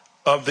part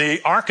of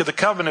the Ark of the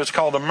Covenant is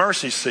called the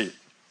mercy seat.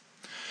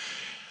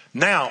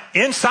 Now,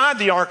 inside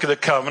the Ark of the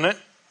Covenant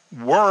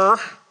were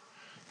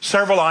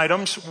several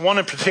items. One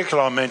in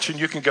particular I'll mention,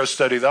 you can go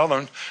study the other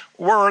one,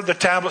 were the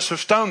tablets of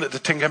stone that the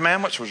Ten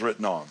Commandments was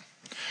written on.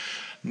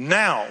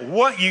 Now,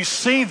 what you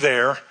see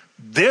there,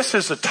 this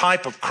is a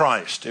type of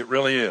Christ. It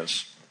really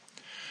is.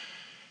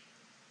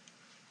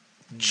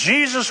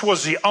 Jesus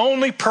was the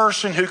only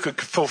person who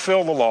could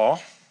fulfill the law.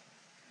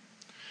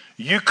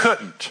 You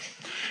couldn't.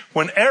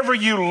 Whenever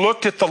you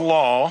looked at the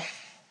law,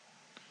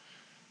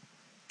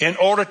 in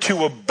order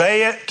to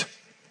obey it,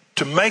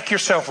 to make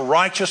yourself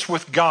righteous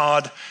with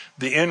God,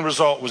 the end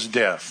result was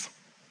death.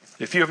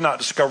 If you have not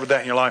discovered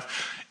that in your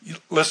life,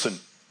 listen,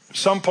 at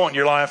some point in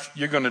your life,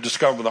 you're going to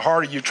discover the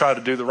harder you try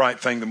to do the right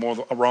thing, the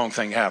more a wrong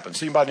thing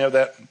happens. Anybody know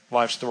that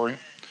life story?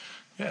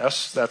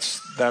 Yes,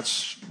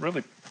 that's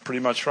really pretty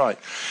much right.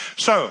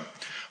 So,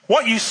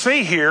 what you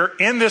see here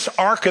in this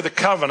Ark of the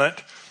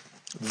Covenant,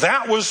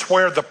 that was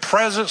where the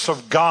presence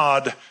of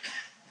God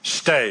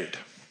stayed.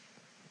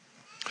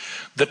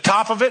 The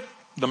top of it,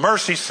 the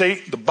mercy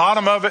seat, the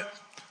bottom of it,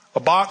 a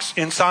box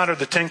inside of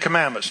the Ten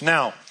Commandments.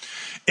 Now,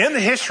 in the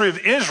history of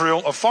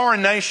Israel, a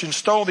foreign nation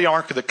stole the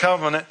Ark of the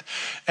Covenant,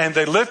 and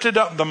they lifted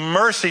up the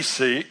mercy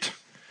seat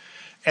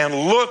and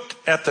looked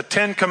at the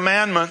Ten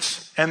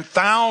Commandments, and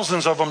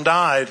thousands of them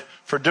died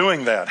for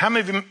doing that. How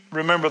many of you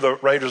remember the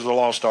Raiders of the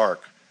Lost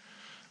Ark?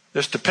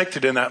 It's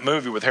depicted in that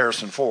movie with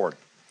Harrison Ford.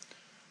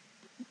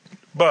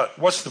 But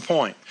what's the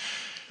point?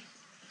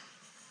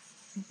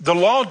 The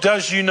law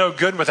does you no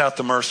good without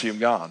the mercy of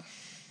God.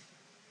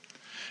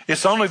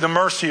 It's only the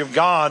mercy of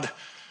God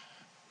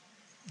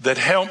that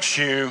helps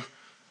you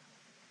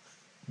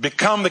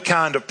become the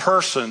kind of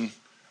person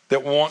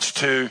that wants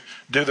to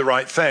do the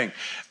right thing.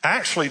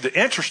 Actually, the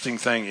interesting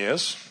thing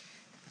is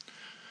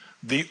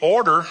the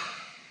order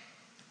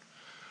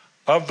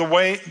of the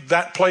way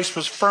that place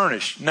was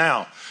furnished.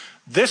 Now,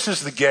 this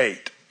is the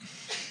gate.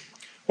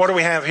 What do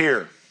we have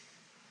here?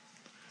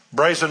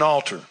 Brazen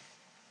altar.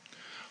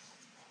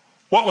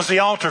 What was the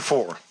altar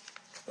for?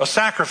 A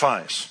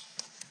sacrifice.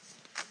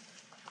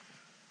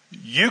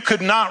 You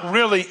could not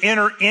really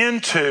enter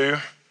into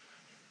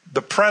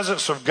the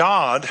presence of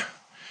God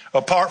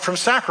apart from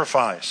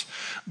sacrifice.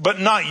 But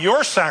not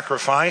your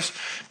sacrifice,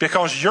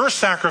 because your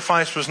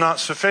sacrifice was not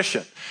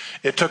sufficient.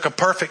 It took a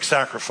perfect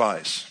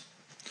sacrifice.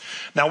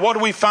 Now, what do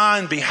we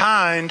find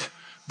behind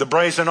the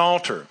brazen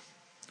altar?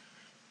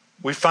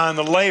 We find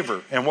the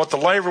laver. And what the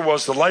laver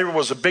was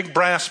a big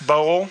brass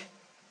bowl.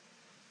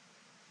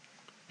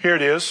 Here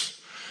it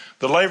is.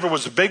 The laver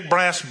was a big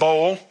brass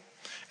bowl.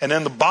 And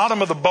in the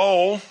bottom of the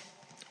bowl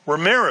were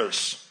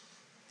mirrors.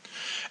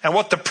 And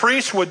what the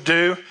priest would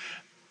do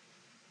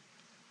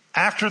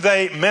after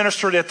they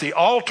ministered at the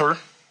altar,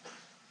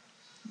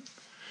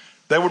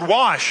 they would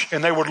wash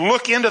and they would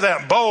look into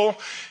that bowl,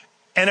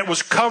 and it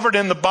was covered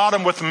in the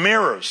bottom with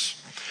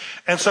mirrors.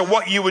 And so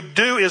what you would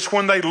do is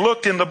when they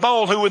looked in the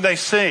bowl, who would they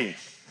see?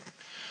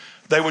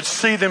 They would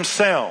see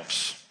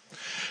themselves.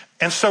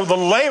 And so the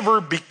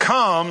laver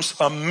becomes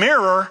a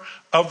mirror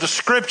of the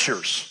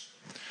scriptures,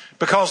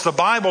 because the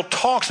Bible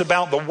talks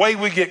about the way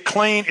we get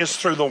clean is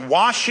through the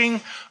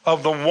washing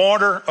of the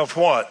water of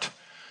what?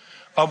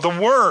 Of the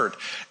Word.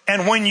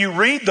 And when you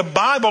read the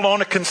Bible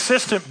on a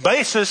consistent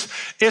basis,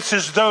 it's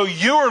as though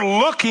you're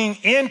looking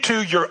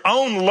into your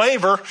own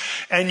laver,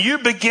 and you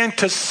begin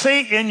to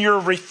see in your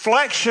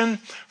reflection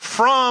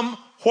from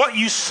what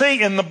you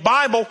see in the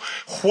Bible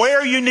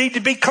where you need to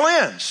be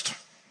cleansed.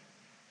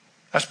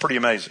 That's pretty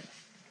amazing.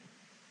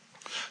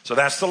 So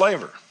that's the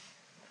laver.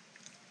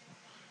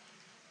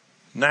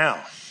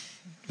 Now,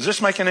 is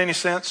this making any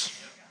sense?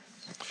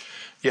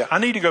 Yeah, I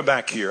need to go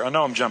back here. I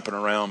know I'm jumping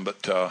around,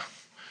 but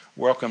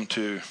welcome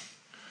to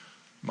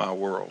my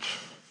world.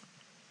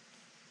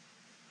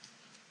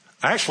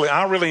 Actually,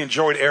 I really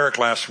enjoyed Eric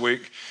last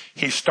week.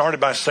 He started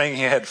by saying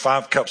he had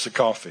 5 cups of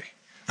coffee.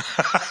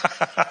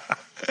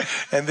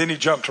 And then he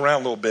jumped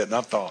around a little bit, and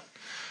I thought,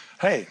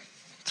 hey,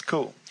 it's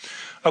cool.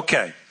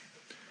 Okay.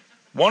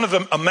 One of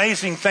the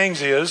amazing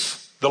things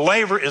is the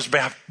laver is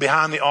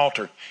behind the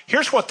altar.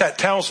 Here's what that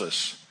tells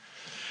us.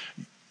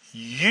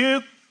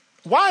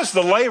 Why is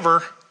the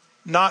laver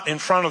not in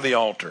front of the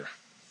altar?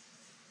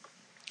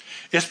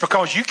 It's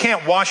because you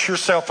can't wash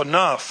yourself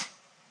enough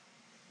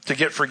to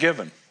get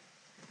forgiven.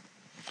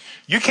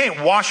 You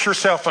can't wash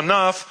yourself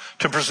enough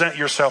to present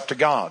yourself to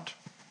God.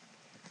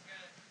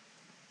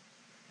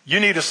 You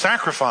need a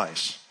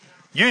sacrifice.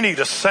 You need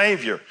a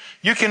Savior.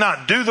 You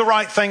cannot do the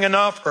right thing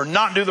enough or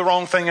not do the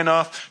wrong thing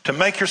enough to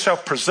make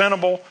yourself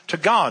presentable to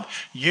God.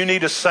 You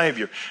need a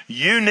Savior.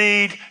 You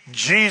need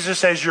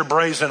Jesus as your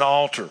brazen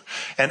altar.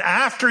 And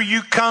after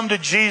you come to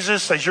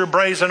Jesus as your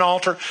brazen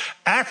altar,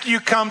 after you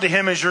come to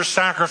Him as your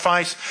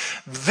sacrifice,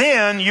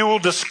 then you will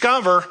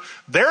discover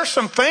there are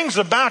some things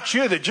about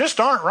you that just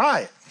aren't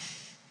right.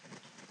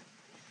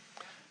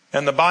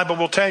 And the Bible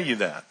will tell you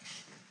that.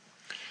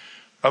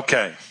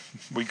 Okay,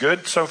 we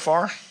good so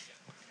far?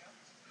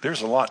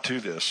 There's a lot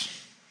to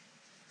this.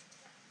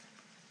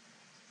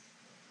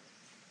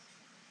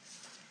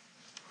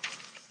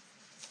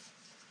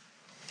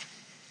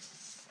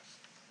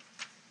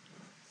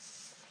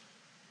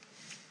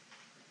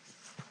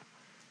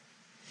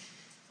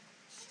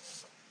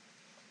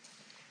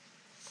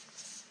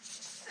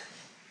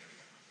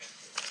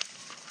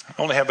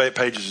 I only have 8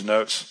 pages of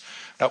notes.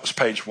 That was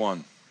page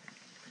 1.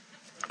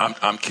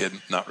 I'm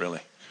kidding, not really.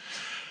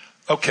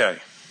 Okay.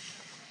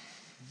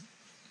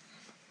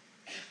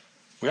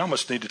 We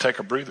almost need to take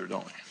a breather,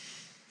 don't we?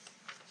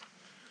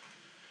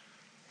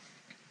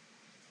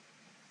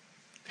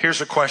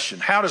 Here's a question.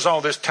 How does all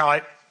this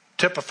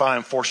typify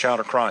and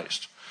foreshadow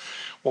Christ?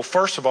 Well,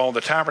 first of all, the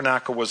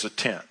tabernacle was a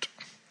tent,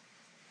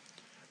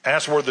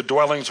 as were the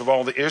dwellings of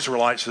all the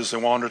Israelites as they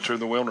wandered through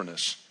the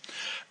wilderness.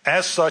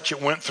 As such,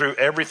 it went through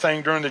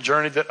everything during the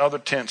journey that other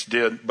tents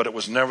did, but it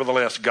was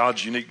nevertheless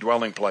God's unique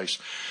dwelling place.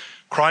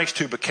 Christ,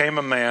 who became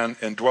a man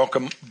and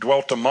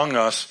dwelt among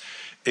us,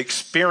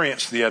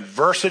 experienced the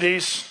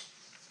adversities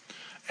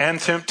and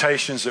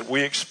temptations that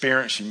we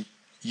experience, and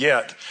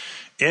yet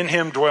in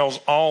Him dwells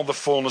all the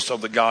fullness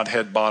of the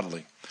Godhead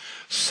bodily.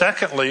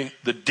 Secondly,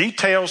 the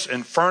details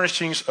and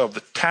furnishings of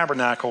the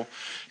tabernacle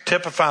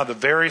typify the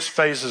various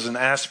phases and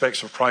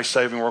aspects of Christ's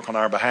saving work on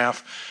our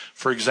behalf.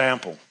 For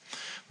example,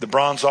 the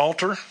bronze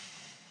altar,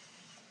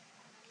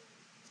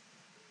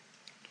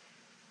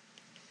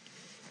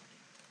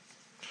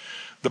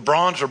 the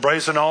bronze or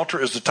brazen altar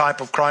is the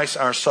type of Christ,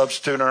 our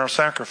substitute and our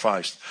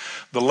sacrifice.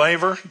 The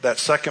laver, that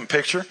second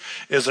picture,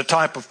 is a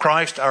type of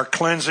Christ, our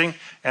cleansing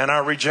and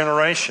our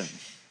regeneration.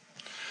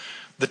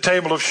 The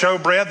table of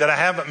showbread that I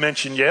haven't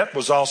mentioned yet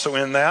was also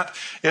in that.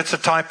 It's a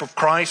type of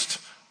Christ,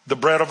 the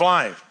bread of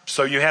life.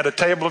 So you had a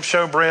table of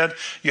showbread,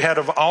 you had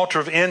an altar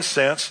of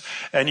incense,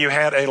 and you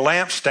had a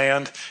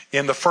lampstand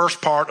in the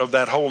first part of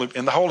that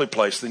in the holy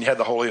place. Then you had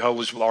the Holy of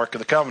Holies with the Ark of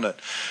the Covenant.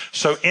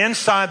 So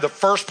inside the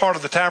first part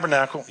of the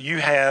tabernacle, you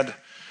had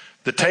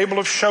the table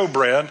of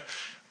showbread,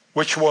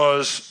 which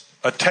was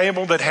a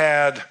table that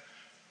had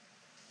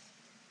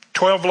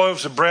 12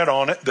 loaves of bread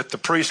on it that the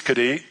priest could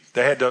eat.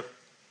 They had to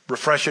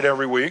refresh it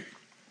every week.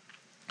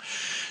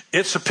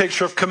 It's a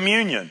picture of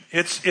communion.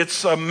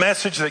 It's a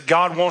message that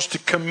God wants to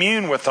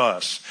commune with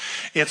us.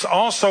 It's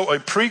also a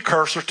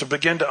precursor to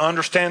begin to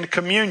understand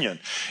communion.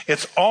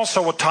 It's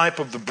also a type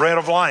of the bread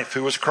of life,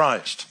 who is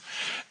Christ.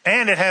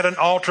 And it had an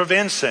altar of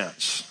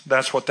incense.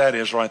 That's what that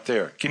is right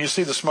there. Can you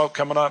see the smoke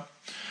coming up?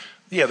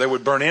 Yeah, they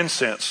would burn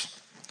incense.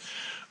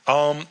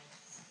 And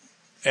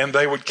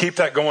they would keep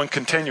that going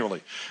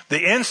continually.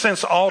 The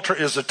incense altar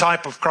is a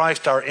type of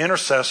Christ, our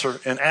intercessor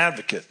and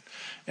advocate.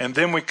 And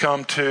then we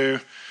come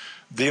to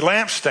the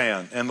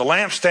lampstand, and the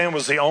lampstand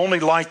was the only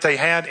light they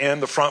had in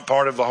the front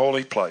part of the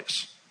holy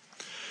place.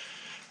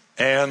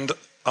 And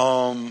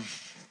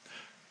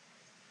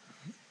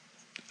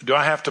do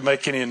I have to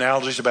make any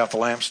analogies about the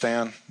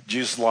lampstand?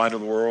 Jesus, the light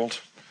of the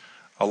world.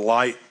 A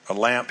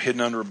lamp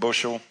hidden under a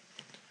bushel.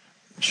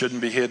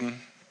 Shouldn't be hidden.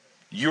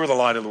 You're the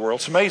light of the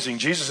world. It's amazing.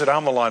 Jesus said,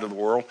 I'm the light of the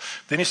world.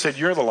 Then He said,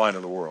 you're the light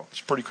of the world.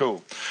 It's pretty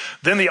cool.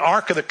 Then the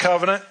Ark of the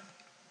Covenant,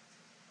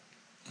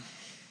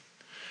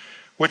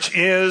 which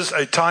is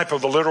a type of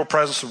the literal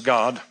presence of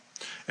God.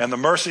 And the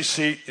mercy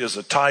seat is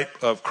a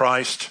type of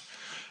Christ,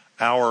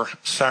 our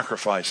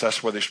sacrifice.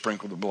 That's where they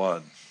sprinkle the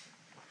blood.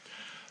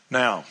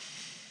 Now,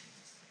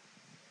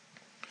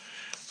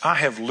 I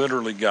have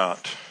literally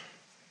got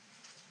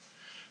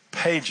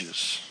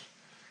pages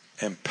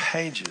and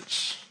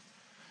pages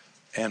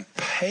and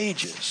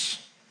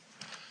pages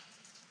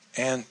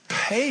and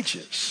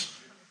pages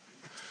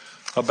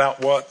about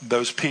what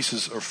those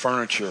pieces of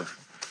furniture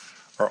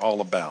are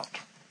all about.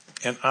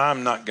 And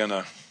I'm not going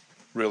to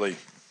really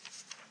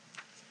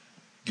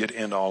get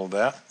into all of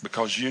that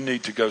because you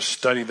need to go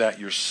study that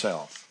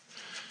yourself.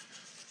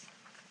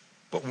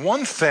 But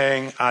one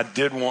thing I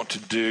did want to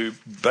do,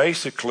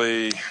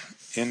 basically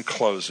in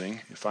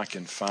closing, if I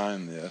can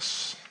find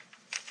this.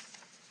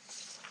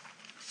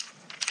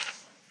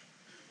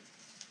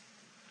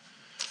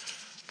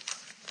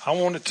 I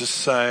wanted to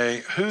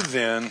say, who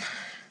then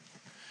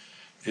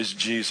is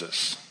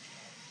Jesus?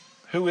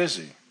 Who is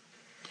He?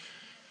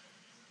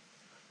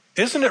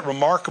 Isn't it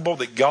remarkable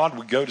that God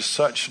would go to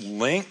such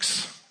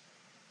lengths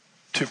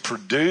to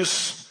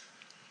produce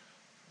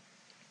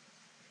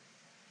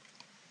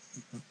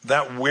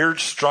that weird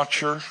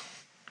structure,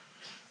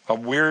 a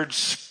weird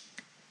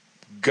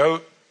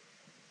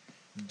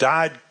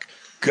dyed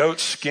goat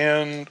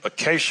skin,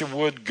 acacia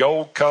wood,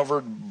 gold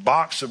covered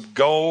box of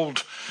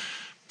gold,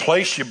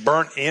 place you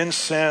burnt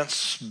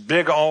incense,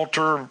 big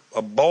altar,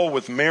 a bowl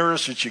with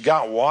mirrors that you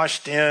got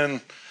washed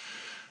in,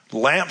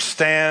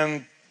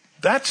 lampstand.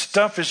 That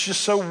stuff is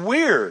just so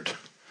weird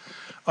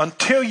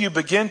until you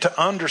begin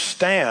to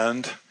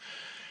understand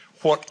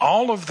what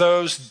all of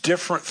those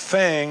different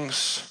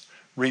things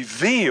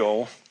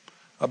reveal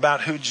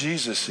about who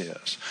Jesus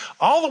is.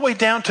 All the way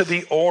down to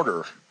the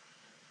order,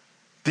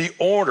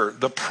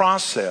 the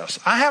process.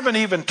 I haven't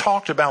even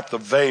talked about the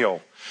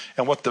veil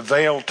and what the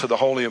veil to the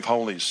Holy of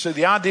Holies. So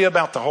the idea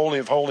about the Holy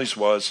of Holies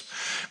was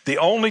the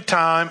only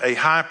time a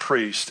high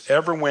priest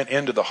ever went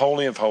into the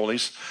Holy of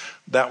Holies,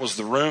 that was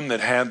the room that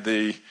had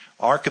the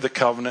Ark of the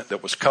Covenant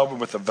that was covered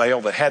with a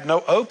veil that had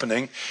no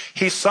opening.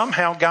 He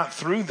somehow got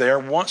through there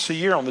once a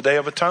year on the Day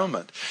of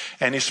Atonement.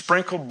 And he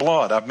sprinkled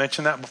blood, I've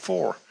mentioned that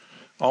before,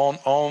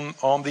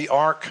 on the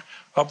Ark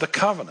of the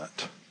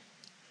Covenant.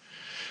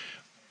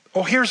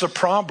 Oh, here's a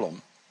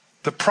problem.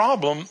 The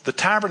problem the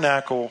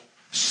tabernacle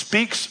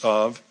speaks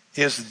of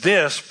is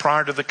this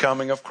prior to the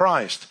coming of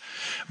Christ.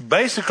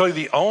 Basically,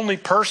 the only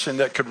person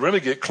that could really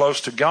get close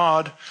to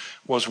God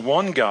was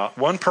one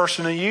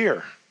person a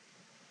year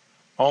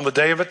on the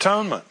Day of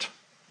Atonement.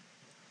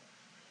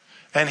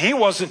 And he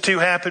wasn't too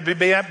happy to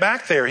be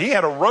back there. He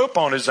had a rope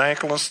on his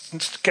ankle in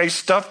case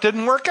stuff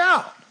didn't work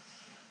out.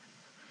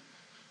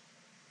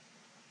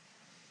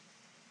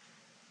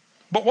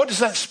 But what does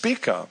that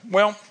speak of?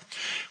 Well,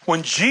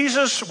 when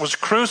Jesus was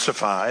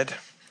crucified,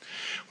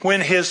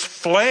 when his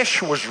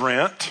flesh was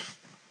rent,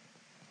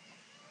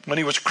 when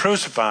he was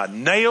crucified,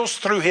 nails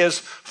through his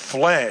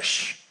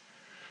flesh,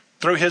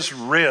 through his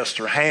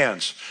wrist or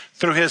hands,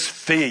 through his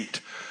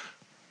feet,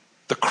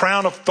 the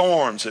crown of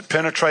thorns that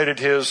penetrated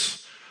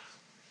his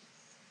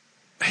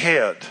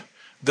head,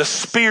 the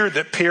spear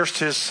that pierced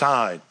his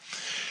side.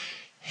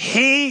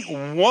 He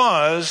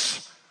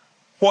was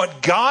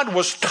what God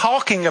was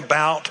talking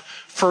about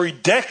for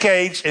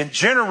decades and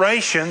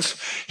generations.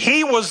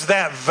 He was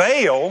that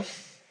veil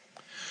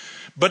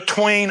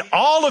between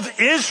all of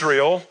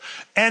Israel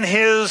and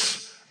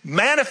his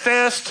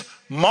manifest,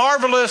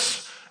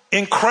 marvelous,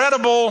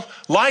 incredible,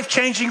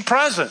 life-changing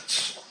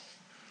presence.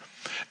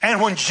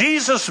 And when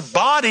Jesus'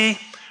 body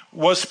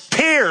was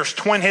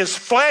pierced, when his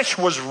flesh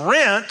was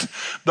rent,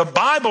 the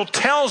Bible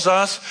tells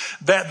us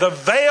that the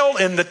veil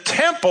in the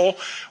temple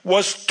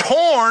was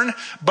torn,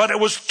 but it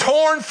was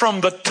torn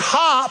from the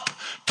top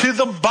to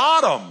the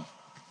bottom.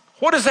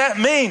 What does that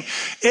mean?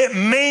 It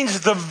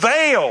means the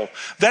veil,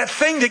 that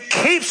thing that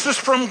keeps us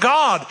from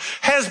God,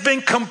 has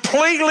been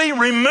completely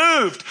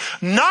removed.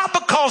 Not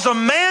because a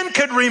man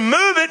could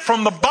remove it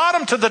from the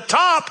bottom to the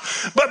top,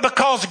 but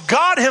because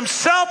God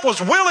himself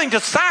was willing to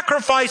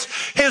sacrifice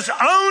his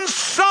own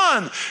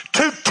son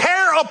to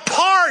tear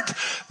apart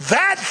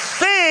that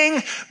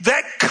thing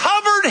that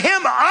covered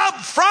him up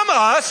from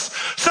us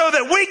so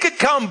that we could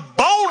come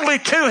boldly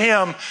to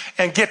him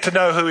and get to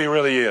know who he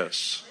really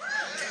is.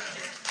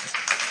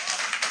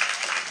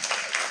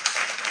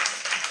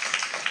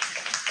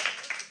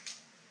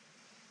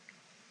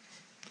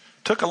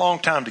 Took a long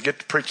time to get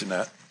to preaching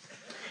that.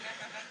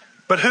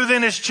 But who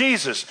then is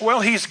Jesus? Well,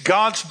 he's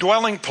God's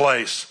dwelling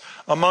place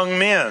among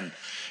men.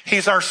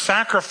 He's our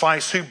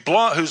sacrifice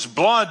whose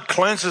blood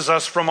cleanses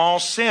us from all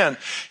sin.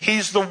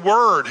 He's the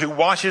Word who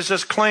washes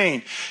us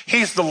clean.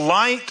 He's the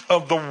light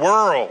of the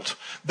world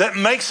that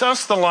makes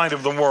us the light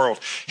of the world.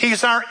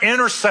 He's our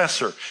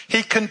intercessor.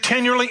 He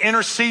continually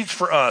intercedes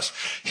for us.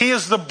 He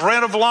is the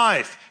bread of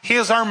life. He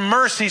is our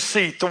mercy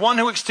seat, the one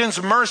who extends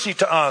mercy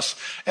to us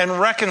and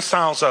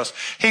reconciles us.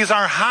 He is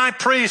our high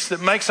priest that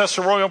makes us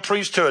a royal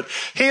priesthood.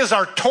 He is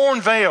our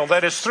torn veil,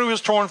 that is through his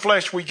torn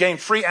flesh we gain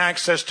free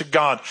access to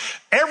God.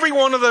 Every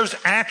one of those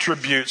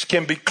attributes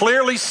can be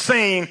clearly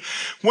seen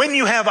when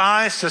you have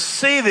eyes to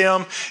see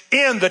them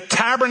in the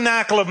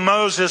tabernacle of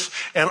Moses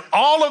and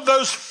all of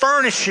those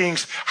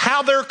furnishings,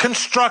 how they're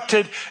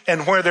constructed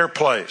and where they're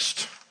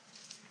placed.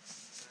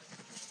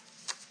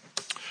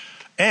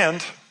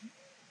 And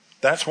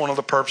that's one of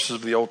the purposes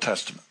of the Old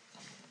Testament.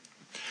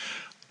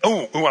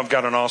 Oh, I've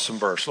got an awesome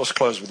verse. Let's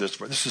close with this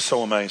verse. This is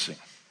so amazing.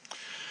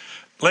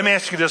 Let me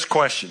ask you this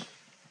question.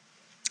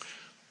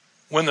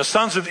 When the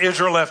sons of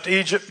Israel left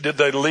Egypt, did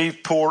they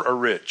leave poor or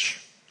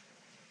rich?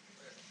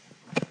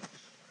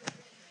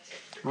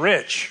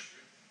 Rich.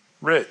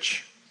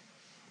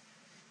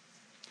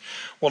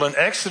 Well, in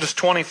Exodus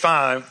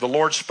 25, the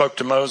Lord spoke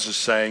to Moses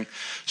saying,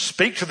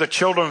 "Speak to the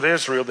children of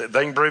Israel that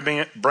they can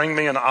bring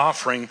me an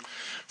offering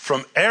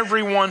from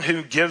everyone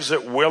who gives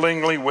it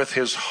willingly with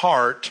his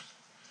heart."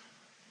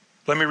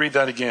 Let me read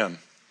that again.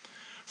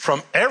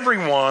 From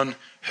everyone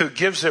who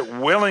gives it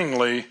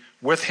willingly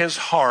with his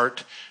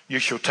heart, you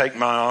shall take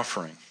my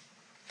offering.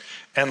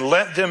 And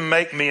let them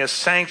make me a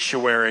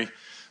sanctuary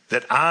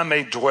that I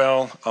may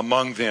dwell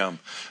among them.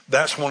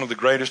 That's one of the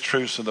greatest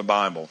truths of the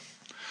Bible.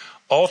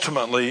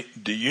 Ultimately,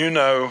 do you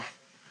know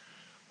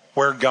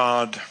where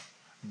God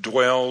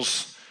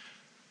dwells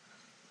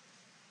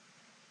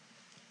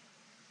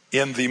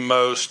in the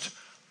most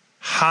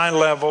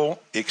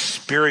high-level,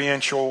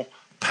 experiential,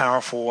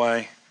 powerful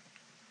way?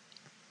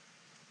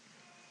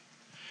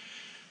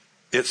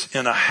 It's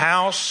in a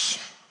house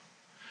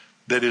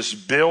that is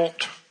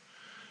built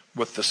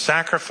with the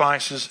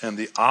sacrifices and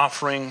the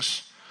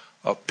offerings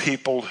of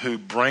people who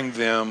bring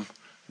them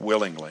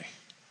willingly.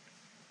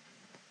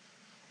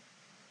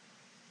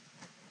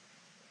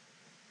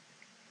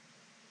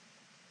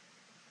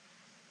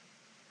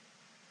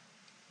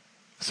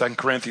 Second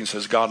Corinthians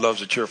says God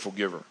loves a cheerful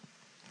giver.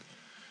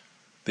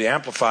 The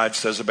Amplified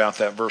says about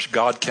that verse,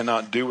 God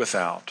cannot do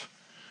without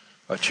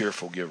a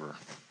cheerful giver.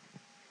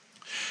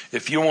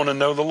 If you want to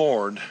know the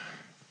Lord,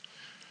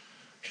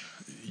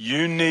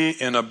 you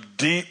need, in a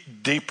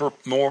deeper,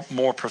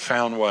 more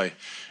profound way,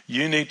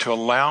 you need to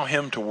allow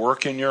him to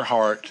work in your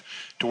heart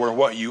to where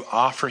what you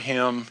offer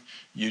him,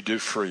 you do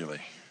freely.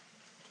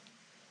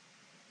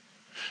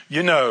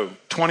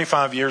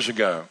 25 years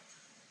ago,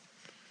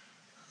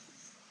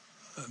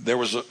 there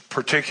was a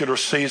particular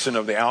season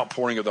of the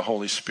outpouring of the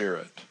Holy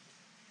Spirit.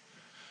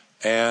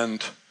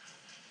 And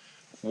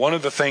one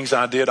of the things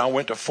I did, I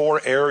went to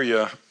 4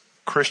 area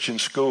Christian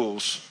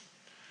schools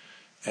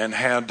and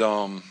had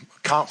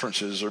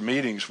conferences or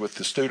meetings with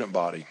the student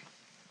body.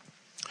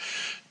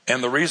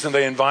 And the reason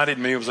they invited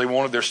me was they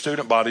wanted their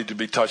student body to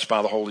be touched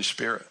by the Holy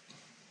Spirit.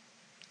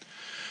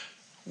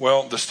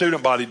 Well, the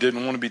student body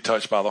didn't want to be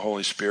touched by the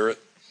Holy Spirit.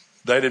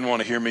 They didn't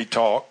want to hear me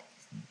talk.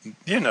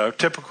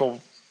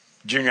 Typical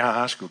junior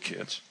high school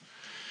kids.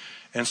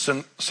 And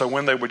so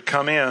when they would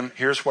come in,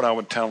 here's what I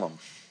would tell them.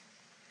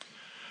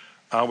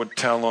 I would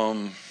tell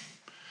them,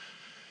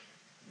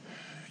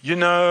 you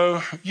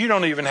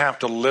don't even have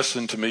to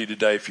listen to me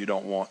today if you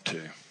don't want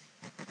to.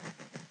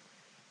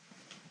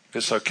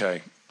 It's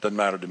okay. Doesn't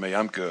matter to me.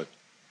 I'm good.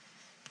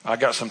 I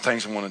got some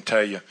things I want to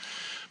tell you.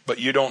 But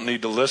you don't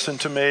need to listen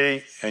to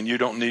me, and you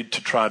don't need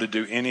to try to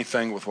do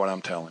anything with what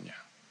I'm telling you.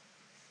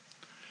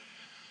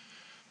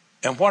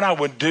 And what I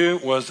would do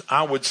was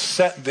I would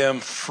set them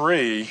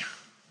free,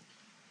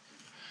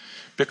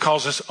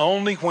 because it's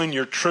only when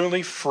you're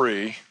truly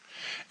free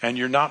and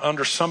you're not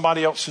under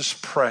somebody else's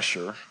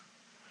pressure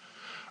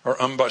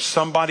or under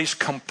somebody's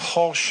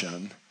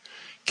compulsion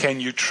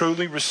can you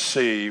truly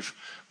receive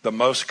the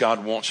most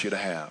God wants you to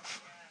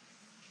have.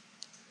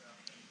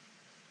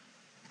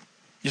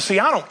 You see,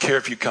 I don't care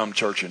if you come to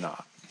church or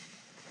not.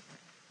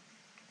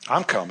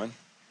 I'm coming.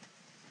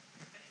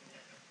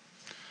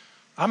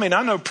 I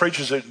know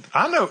preachers that,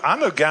 I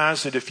know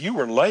guys that if you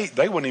were late,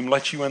 they wouldn't even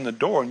let you in the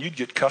door and you'd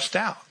get cussed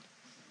out.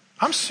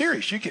 I'm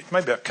serious. You get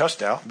maybe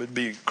cussed out, but it'd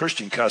be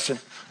Christian cussing,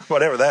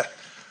 whatever that.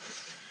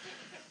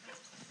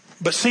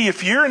 But see,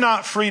 if you're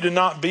not free to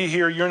not be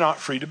here, you're not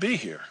free to be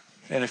here.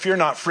 And if you're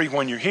not free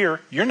when you're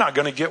here, you're not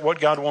going to get what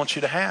God wants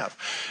you to have.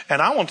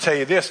 And I want to tell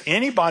you this,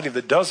 anybody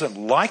that doesn't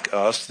like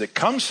us that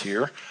comes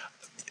here,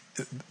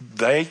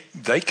 they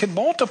can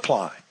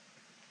multiply.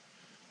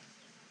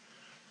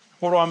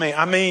 What do I mean?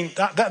 I mean,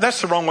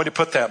 that's the wrong way to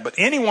put that. But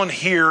anyone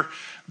here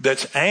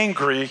that's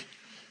angry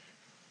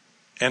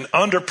and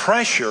under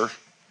pressure,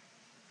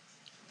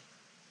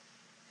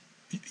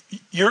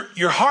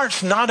 your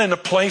heart's not in a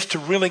place to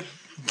really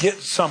get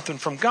something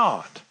from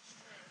God.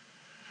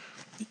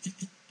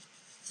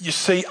 You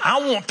see,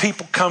 I want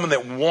people coming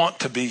that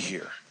want to be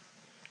here.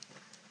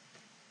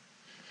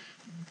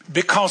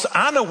 Because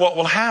I know what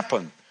will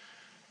happen.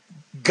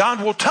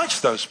 God will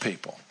touch those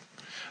people.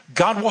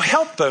 God will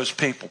help those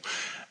people.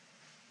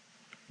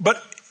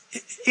 But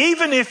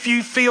even if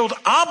you feel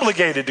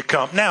obligated to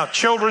come. Now,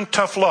 children,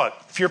 tough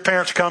luck. If your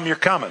parents come, you're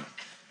coming.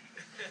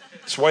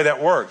 That's the way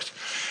that works.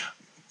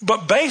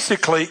 But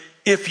basically,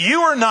 if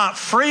you are not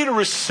free to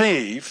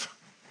receive,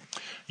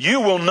 you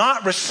will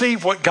not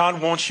receive what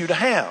God wants you to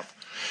have.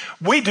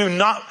 We do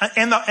not,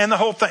 and the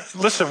whole thing,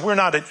 listen, we're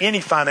not in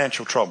any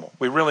financial trouble.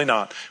 We're really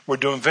not. We're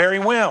doing very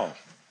well.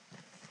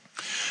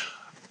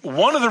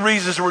 One of the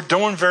reasons we're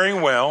doing very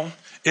well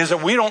is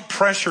that we don't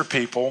pressure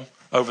people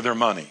over their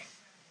money.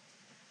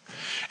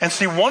 And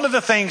see, one of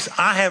the things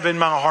I have in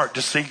my heart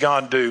to see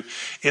God do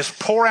is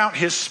pour out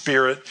his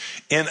Spirit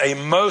in a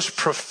most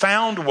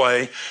profound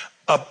way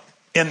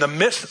in the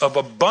midst of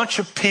a bunch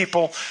of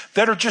people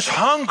that are just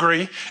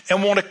hungry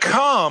and want to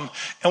come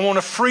and want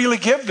to freely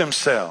give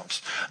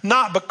themselves.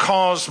 Not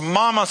because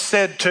mama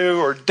said to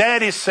or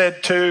daddy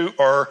said to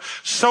or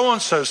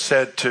so-and-so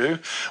said to,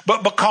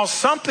 but because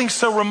something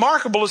so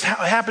remarkable has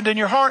happened in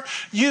your heart.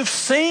 You've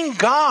seen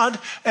God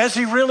as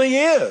he really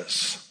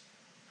is.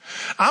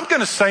 I'm going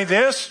to say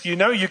this, you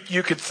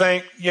could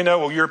think,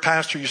 well, you're a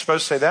pastor, you're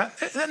supposed to say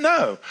that.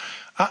 No.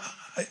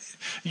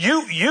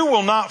 You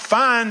will not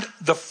find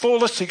the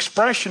fullest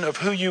expression of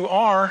who you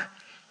are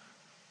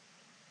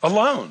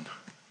alone.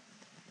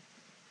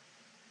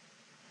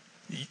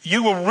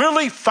 You will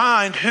really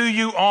find who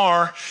you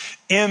are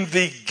in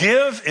the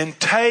give and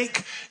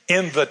take,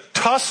 in the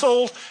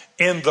tussle,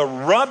 in the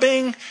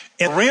rubbing,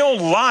 in real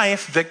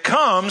life that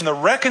comes, in the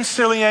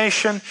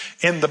reconciliation,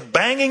 in the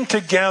banging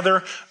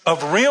together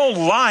of real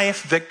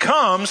life that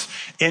comes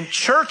in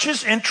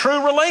churches and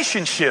true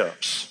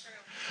relationships.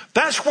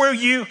 That's where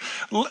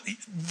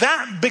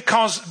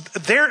because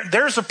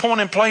there's a point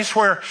in place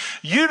where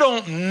you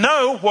don't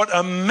know what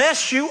a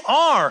mess you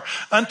are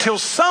until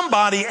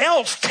somebody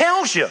else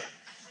tells you.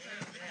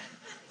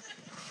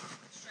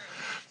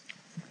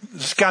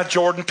 this guy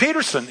Jordan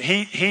Peterson,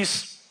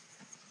 he's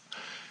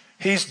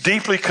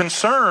deeply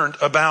concerned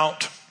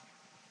about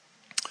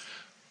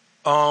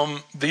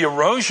the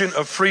erosion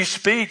of free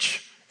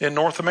speech in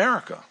North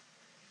America.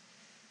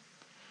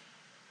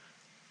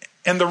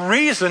 And the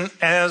reason,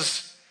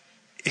 as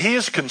he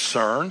is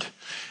concerned,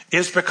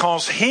 is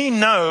because he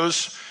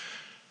knows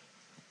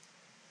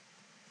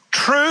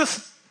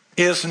truth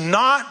is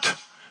not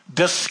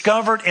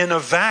discovered in a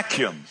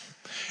vacuum.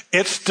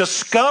 It's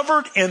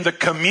discovered in the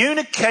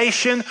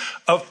communication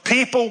of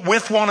people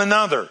with one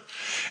another.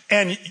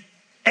 And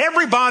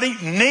everybody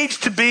needs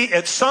to be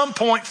at some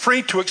point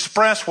free to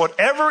express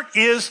whatever it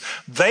is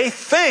they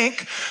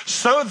think,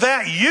 so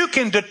that you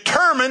can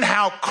determine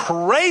how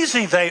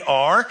crazy they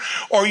are,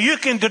 or you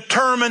can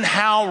determine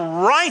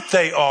how right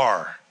they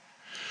are.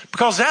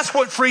 Because that's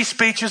what free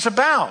speech is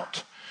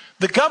about.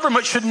 The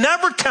government should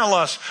never tell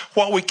us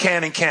what we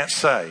can and can't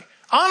say.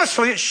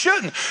 Honestly, it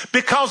shouldn't,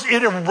 because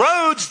it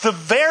erodes the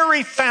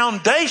very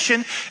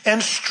foundation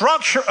and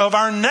structure of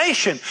our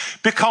nation.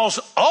 Because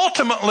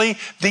ultimately,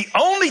 the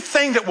only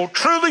thing that will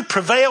truly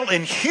prevail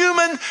in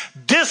human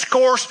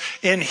discourse,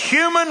 in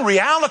human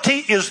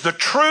reality, is the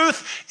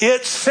truth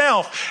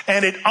itself.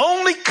 And it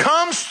only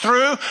comes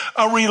through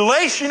a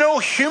relational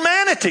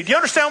humanity. Do you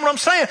understand what I'm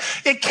saying?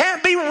 It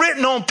can't be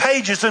written on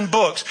pages and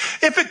books.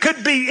 If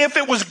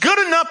it was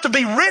good enough to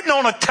be written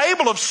on a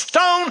table of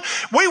stone,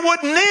 we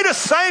wouldn't need a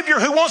Savior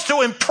who wants to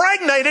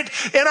impregnate it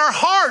in our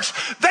hearts.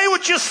 They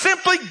would just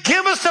simply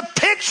give us a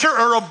picture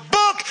or a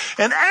book,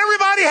 and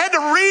everybody had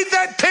to read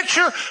that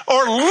picture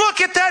or look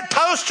at that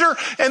poster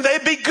and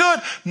they'd be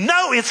good.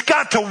 No, it's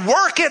got to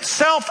work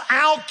itself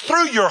out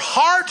through your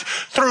heart,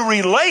 through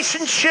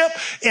relationship,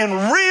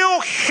 in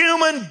real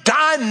human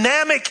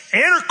dynamic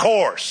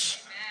intercourse.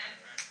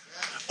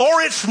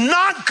 Or it's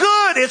not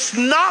good. It's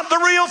not the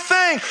real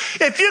thing.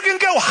 If you can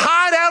go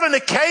hide out in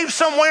a cave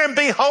somewhere and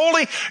be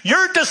holy,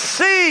 you're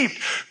deceived.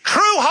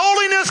 True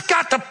holiness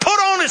got to put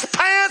on his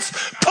pants,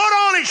 put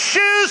on his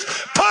shoes,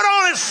 put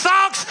on his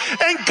socks,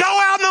 and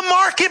go out in the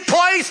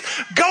marketplace,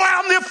 go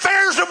out in the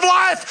affairs of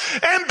life,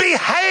 and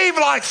behave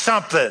like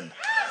something.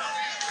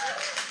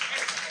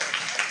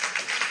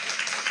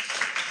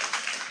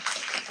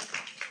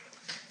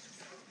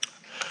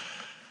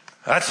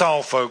 That's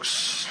all,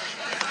 folks.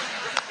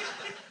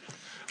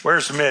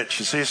 Where's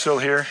Mitch? Is he still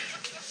here?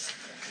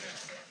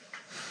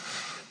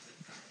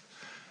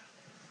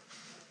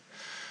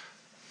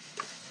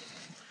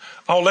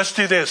 Oh, let's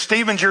do this.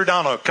 Stephen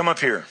Giordano, come up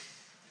here.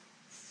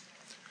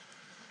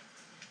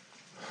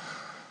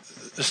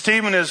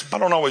 Stephen I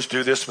don't always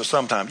do this, but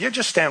sometimes. Yeah,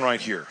 just stand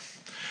right here.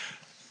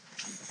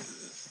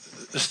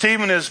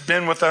 Stephen has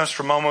been with us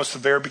from almost the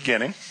very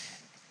beginning.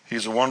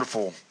 He's a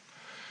wonderful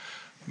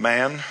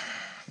man.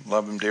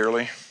 Love him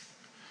dearly.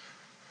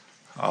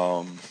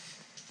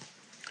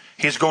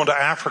 He's going to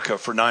Africa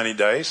for 90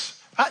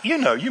 days. You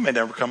may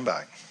never come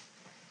back.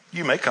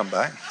 You may come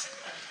back.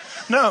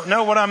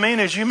 No, what I mean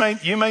is you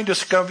may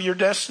discover your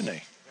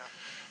destiny.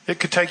 It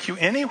could take you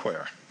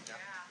anywhere.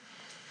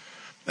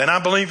 And I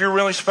believe you're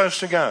really supposed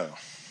to go.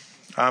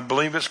 I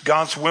believe it's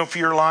God's will for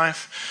your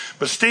life.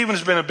 But Stephen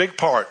has been a big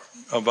part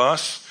of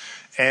us,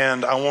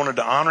 and I wanted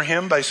to honor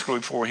him basically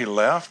before he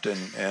left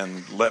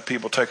and let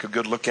people take a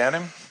good look at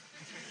him.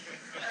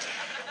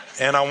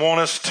 And I want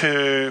us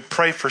to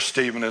pray for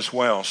Stephen as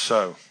well.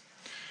 So,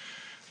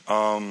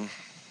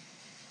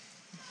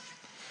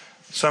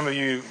 some of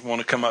you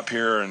want to come up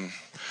here, and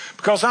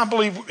because I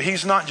believe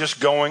he's not just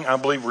going, I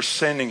believe we're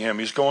sending him.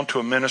 He's going to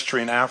a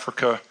ministry in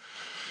Africa.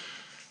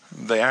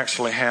 They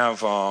actually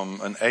have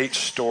an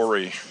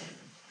 8-story.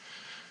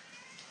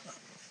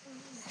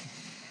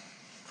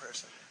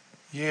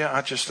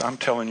 Yeah, I'm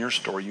telling your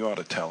story. You ought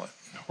to tell it.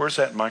 Where's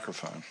that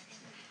microphone?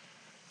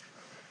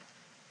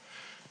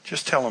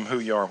 Just tell them who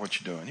you are,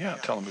 what you're doing. Yeah,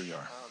 tell them who you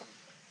are.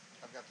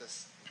 I've got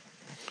this.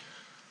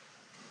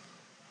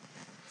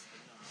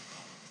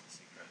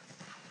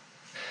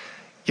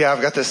 Yeah,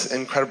 I've got this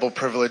incredible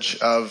privilege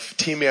of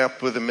teaming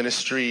up with a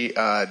ministry,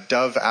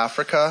 Dove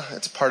Africa.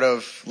 It's part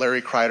of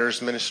Larry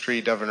Kreider's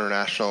ministry, Dove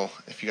International,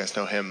 if you guys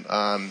know him.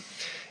 We're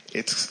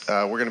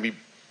going to be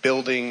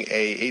building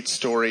a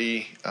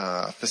 8-story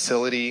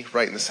facility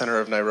right in the center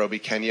of Nairobi,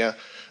 Kenya,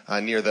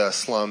 near the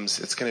slums.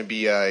 It's going to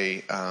be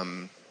a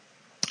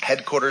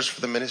headquarters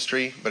for the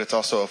ministry, but it's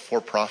also a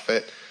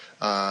for-profit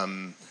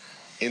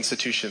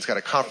institution. It's got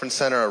a conference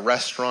center, a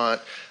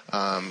restaurant,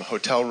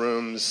 hotel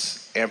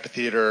rooms,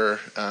 amphitheater,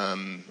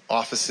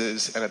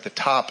 offices, and at the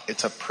top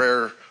it's a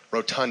prayer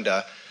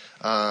rotunda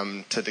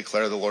to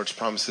declare the Lord's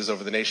promises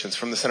over the nations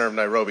from the center of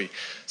Nairobi.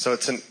 So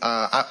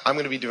I'm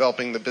going to be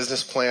developing the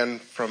business plan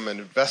from an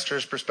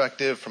investor's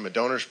perspective, from a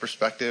donor's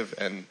perspective,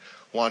 and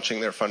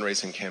launching their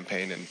fundraising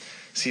campaign and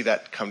see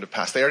that come to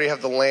pass. They already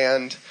have the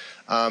land.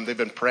 They've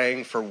been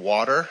praying for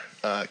water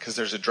because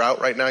there's a drought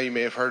right now. You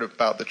may have heard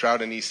about the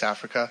drought in East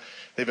Africa.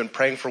 They've been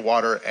praying for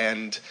water,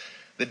 and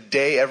the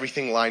day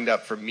everything lined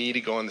up for me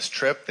to go on this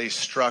trip, they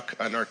struck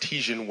an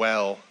artesian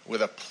well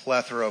with a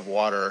plethora of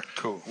water.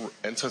 Cool.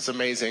 And so it's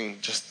amazing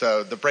just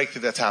the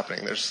breakthrough that's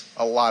happening. There's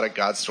a lot of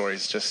God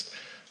stories just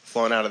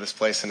flowing out of this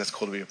place, and it's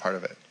cool to be a part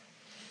of it.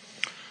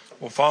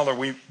 Well, Father,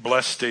 we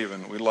bless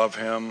Stephen. We love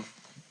him.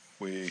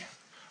 We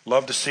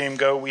love to see him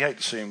go. We hate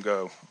to see him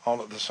go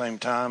all at the same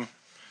time.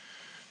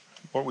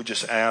 Lord, we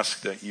just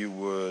ask that you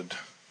would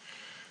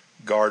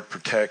guard,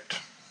 protect,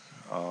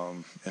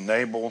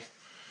 enable,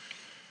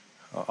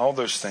 all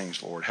those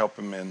things, Lord. Help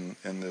him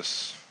in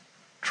this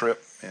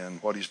trip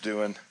and what he's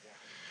doing.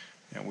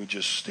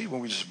 And Stephen,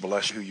 we just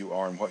bless who you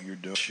are and what you're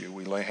doing.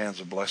 We lay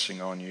hands of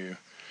blessing on you.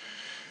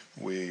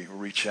 We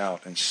reach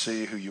out and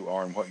see who you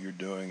are and what you're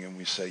doing, and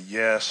we say,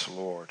 yes,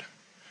 Lord.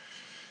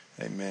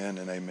 Amen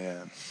and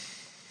amen.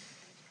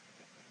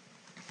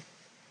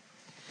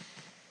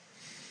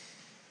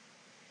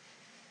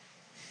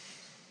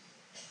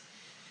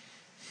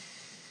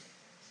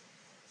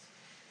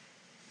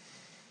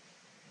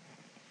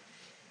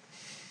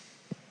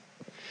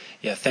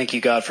 Yeah, thank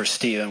you, God, for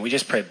Stephen. We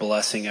just pray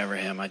blessing over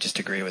him. I just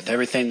agree with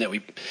everything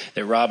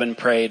that Robin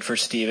prayed for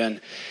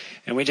Stephen.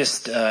 And we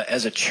just,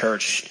 as a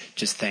church,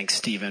 just thank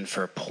Stephen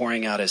for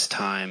pouring out his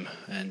time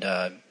and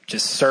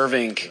just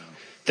serving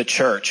the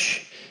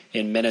church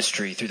in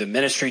ministry through the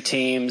ministry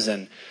teams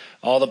and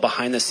all the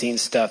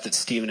behind-the-scenes stuff that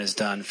Stephen has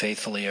done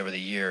faithfully over the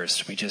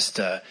years. We just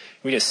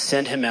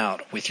send him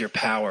out with your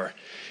power.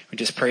 We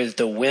just pray that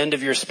the wind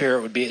of your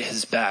Spirit would be at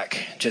his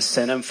back. Just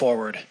send him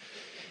forward.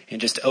 And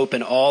just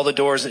open all the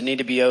doors that need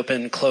to be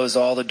open, close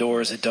all the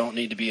doors that don't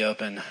need to be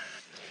open.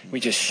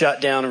 We just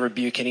shut down and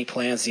rebuke any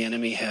plans the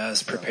enemy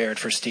has prepared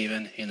for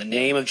Stephen. In the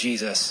name of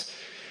Jesus,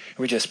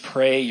 we just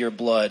pray your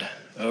blood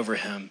over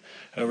him,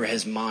 over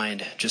his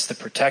mind, just the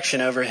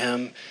protection over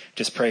him.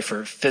 Just pray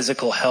for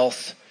physical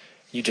health.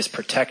 You just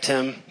protect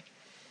him.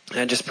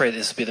 And just pray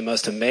this will be the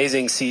most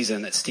amazing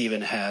season that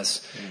Stephen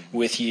has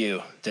with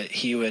you, that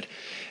he would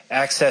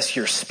access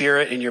your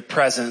spirit and your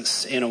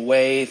presence in a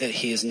way that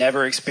he has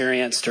never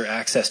experienced or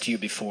accessed you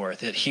before,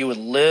 that he would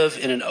live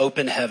in an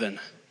open heaven.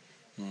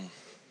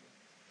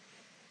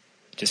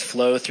 Just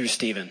flow through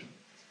Stephen.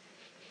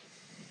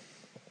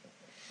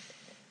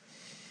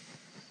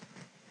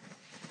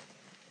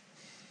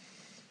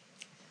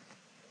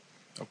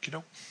 Okie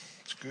doke.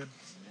 It's good.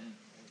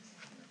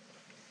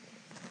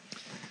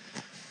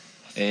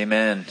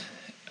 Amen.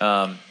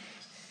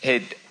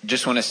 Hey,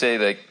 just want to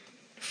say,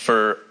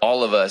 for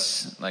all of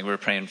us, we're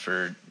praying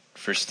for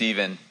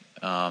Stephen,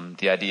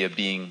 the idea of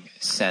being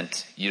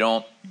sent. You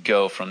don't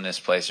go from this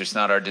place. It's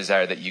not our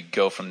desire that you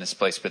go from this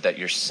place, but that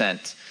you're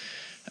sent.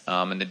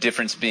 And the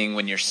difference being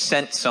when you're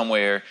sent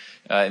somewhere,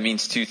 it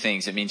means two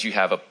things. It means you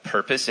have a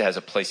purpose. It has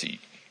a place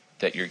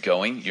that you're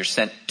going. You're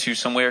sent to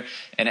somewhere,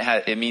 and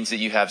it means that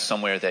you have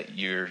somewhere that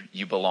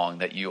you belong,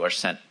 that you are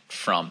sent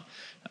from.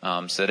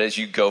 So that as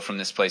you go from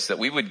this place, that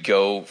we would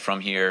go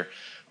from here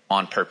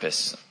on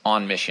purpose,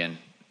 on mission.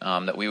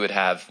 That we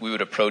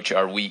would approach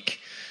our week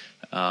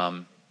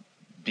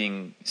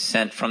being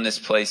sent from this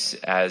place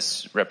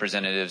as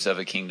representatives of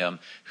a kingdom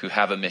who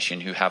have a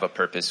mission, who have a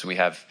purpose. We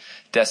have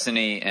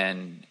destiny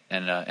and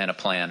a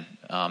plan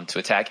to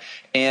attack,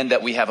 and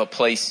that we have a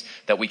place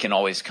that we can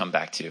always come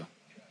back to.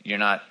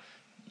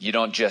 You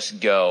don't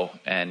just go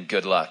and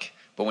good luck.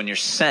 But when you're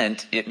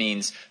sent, it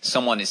means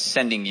someone is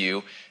sending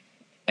you,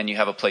 and you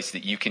have a place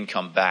that you can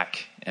come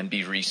back and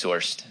be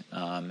resourced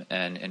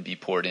and be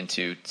poured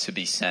into to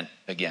be sent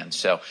again.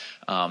 So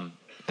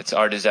it's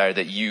our desire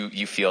that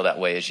you feel that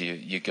way as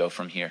you go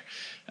from here.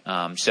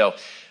 So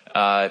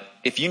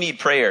if you need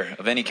prayer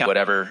of any kind,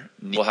 whatever,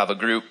 we'll have a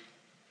group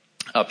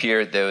up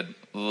here that would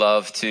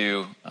love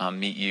to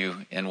meet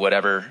you in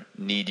whatever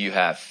need you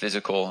have: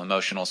 physical,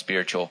 emotional,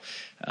 spiritual,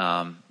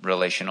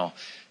 relational.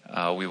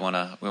 We want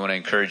to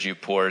encourage you,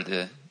 pour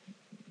the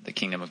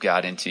kingdom of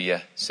God into you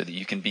so that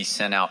you can be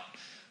sent out,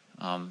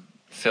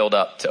 filled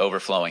up to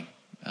overflowing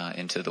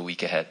into the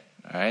week ahead.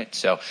 All right.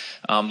 So,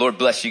 Lord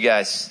bless you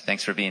guys.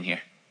 Thanks for being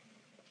here.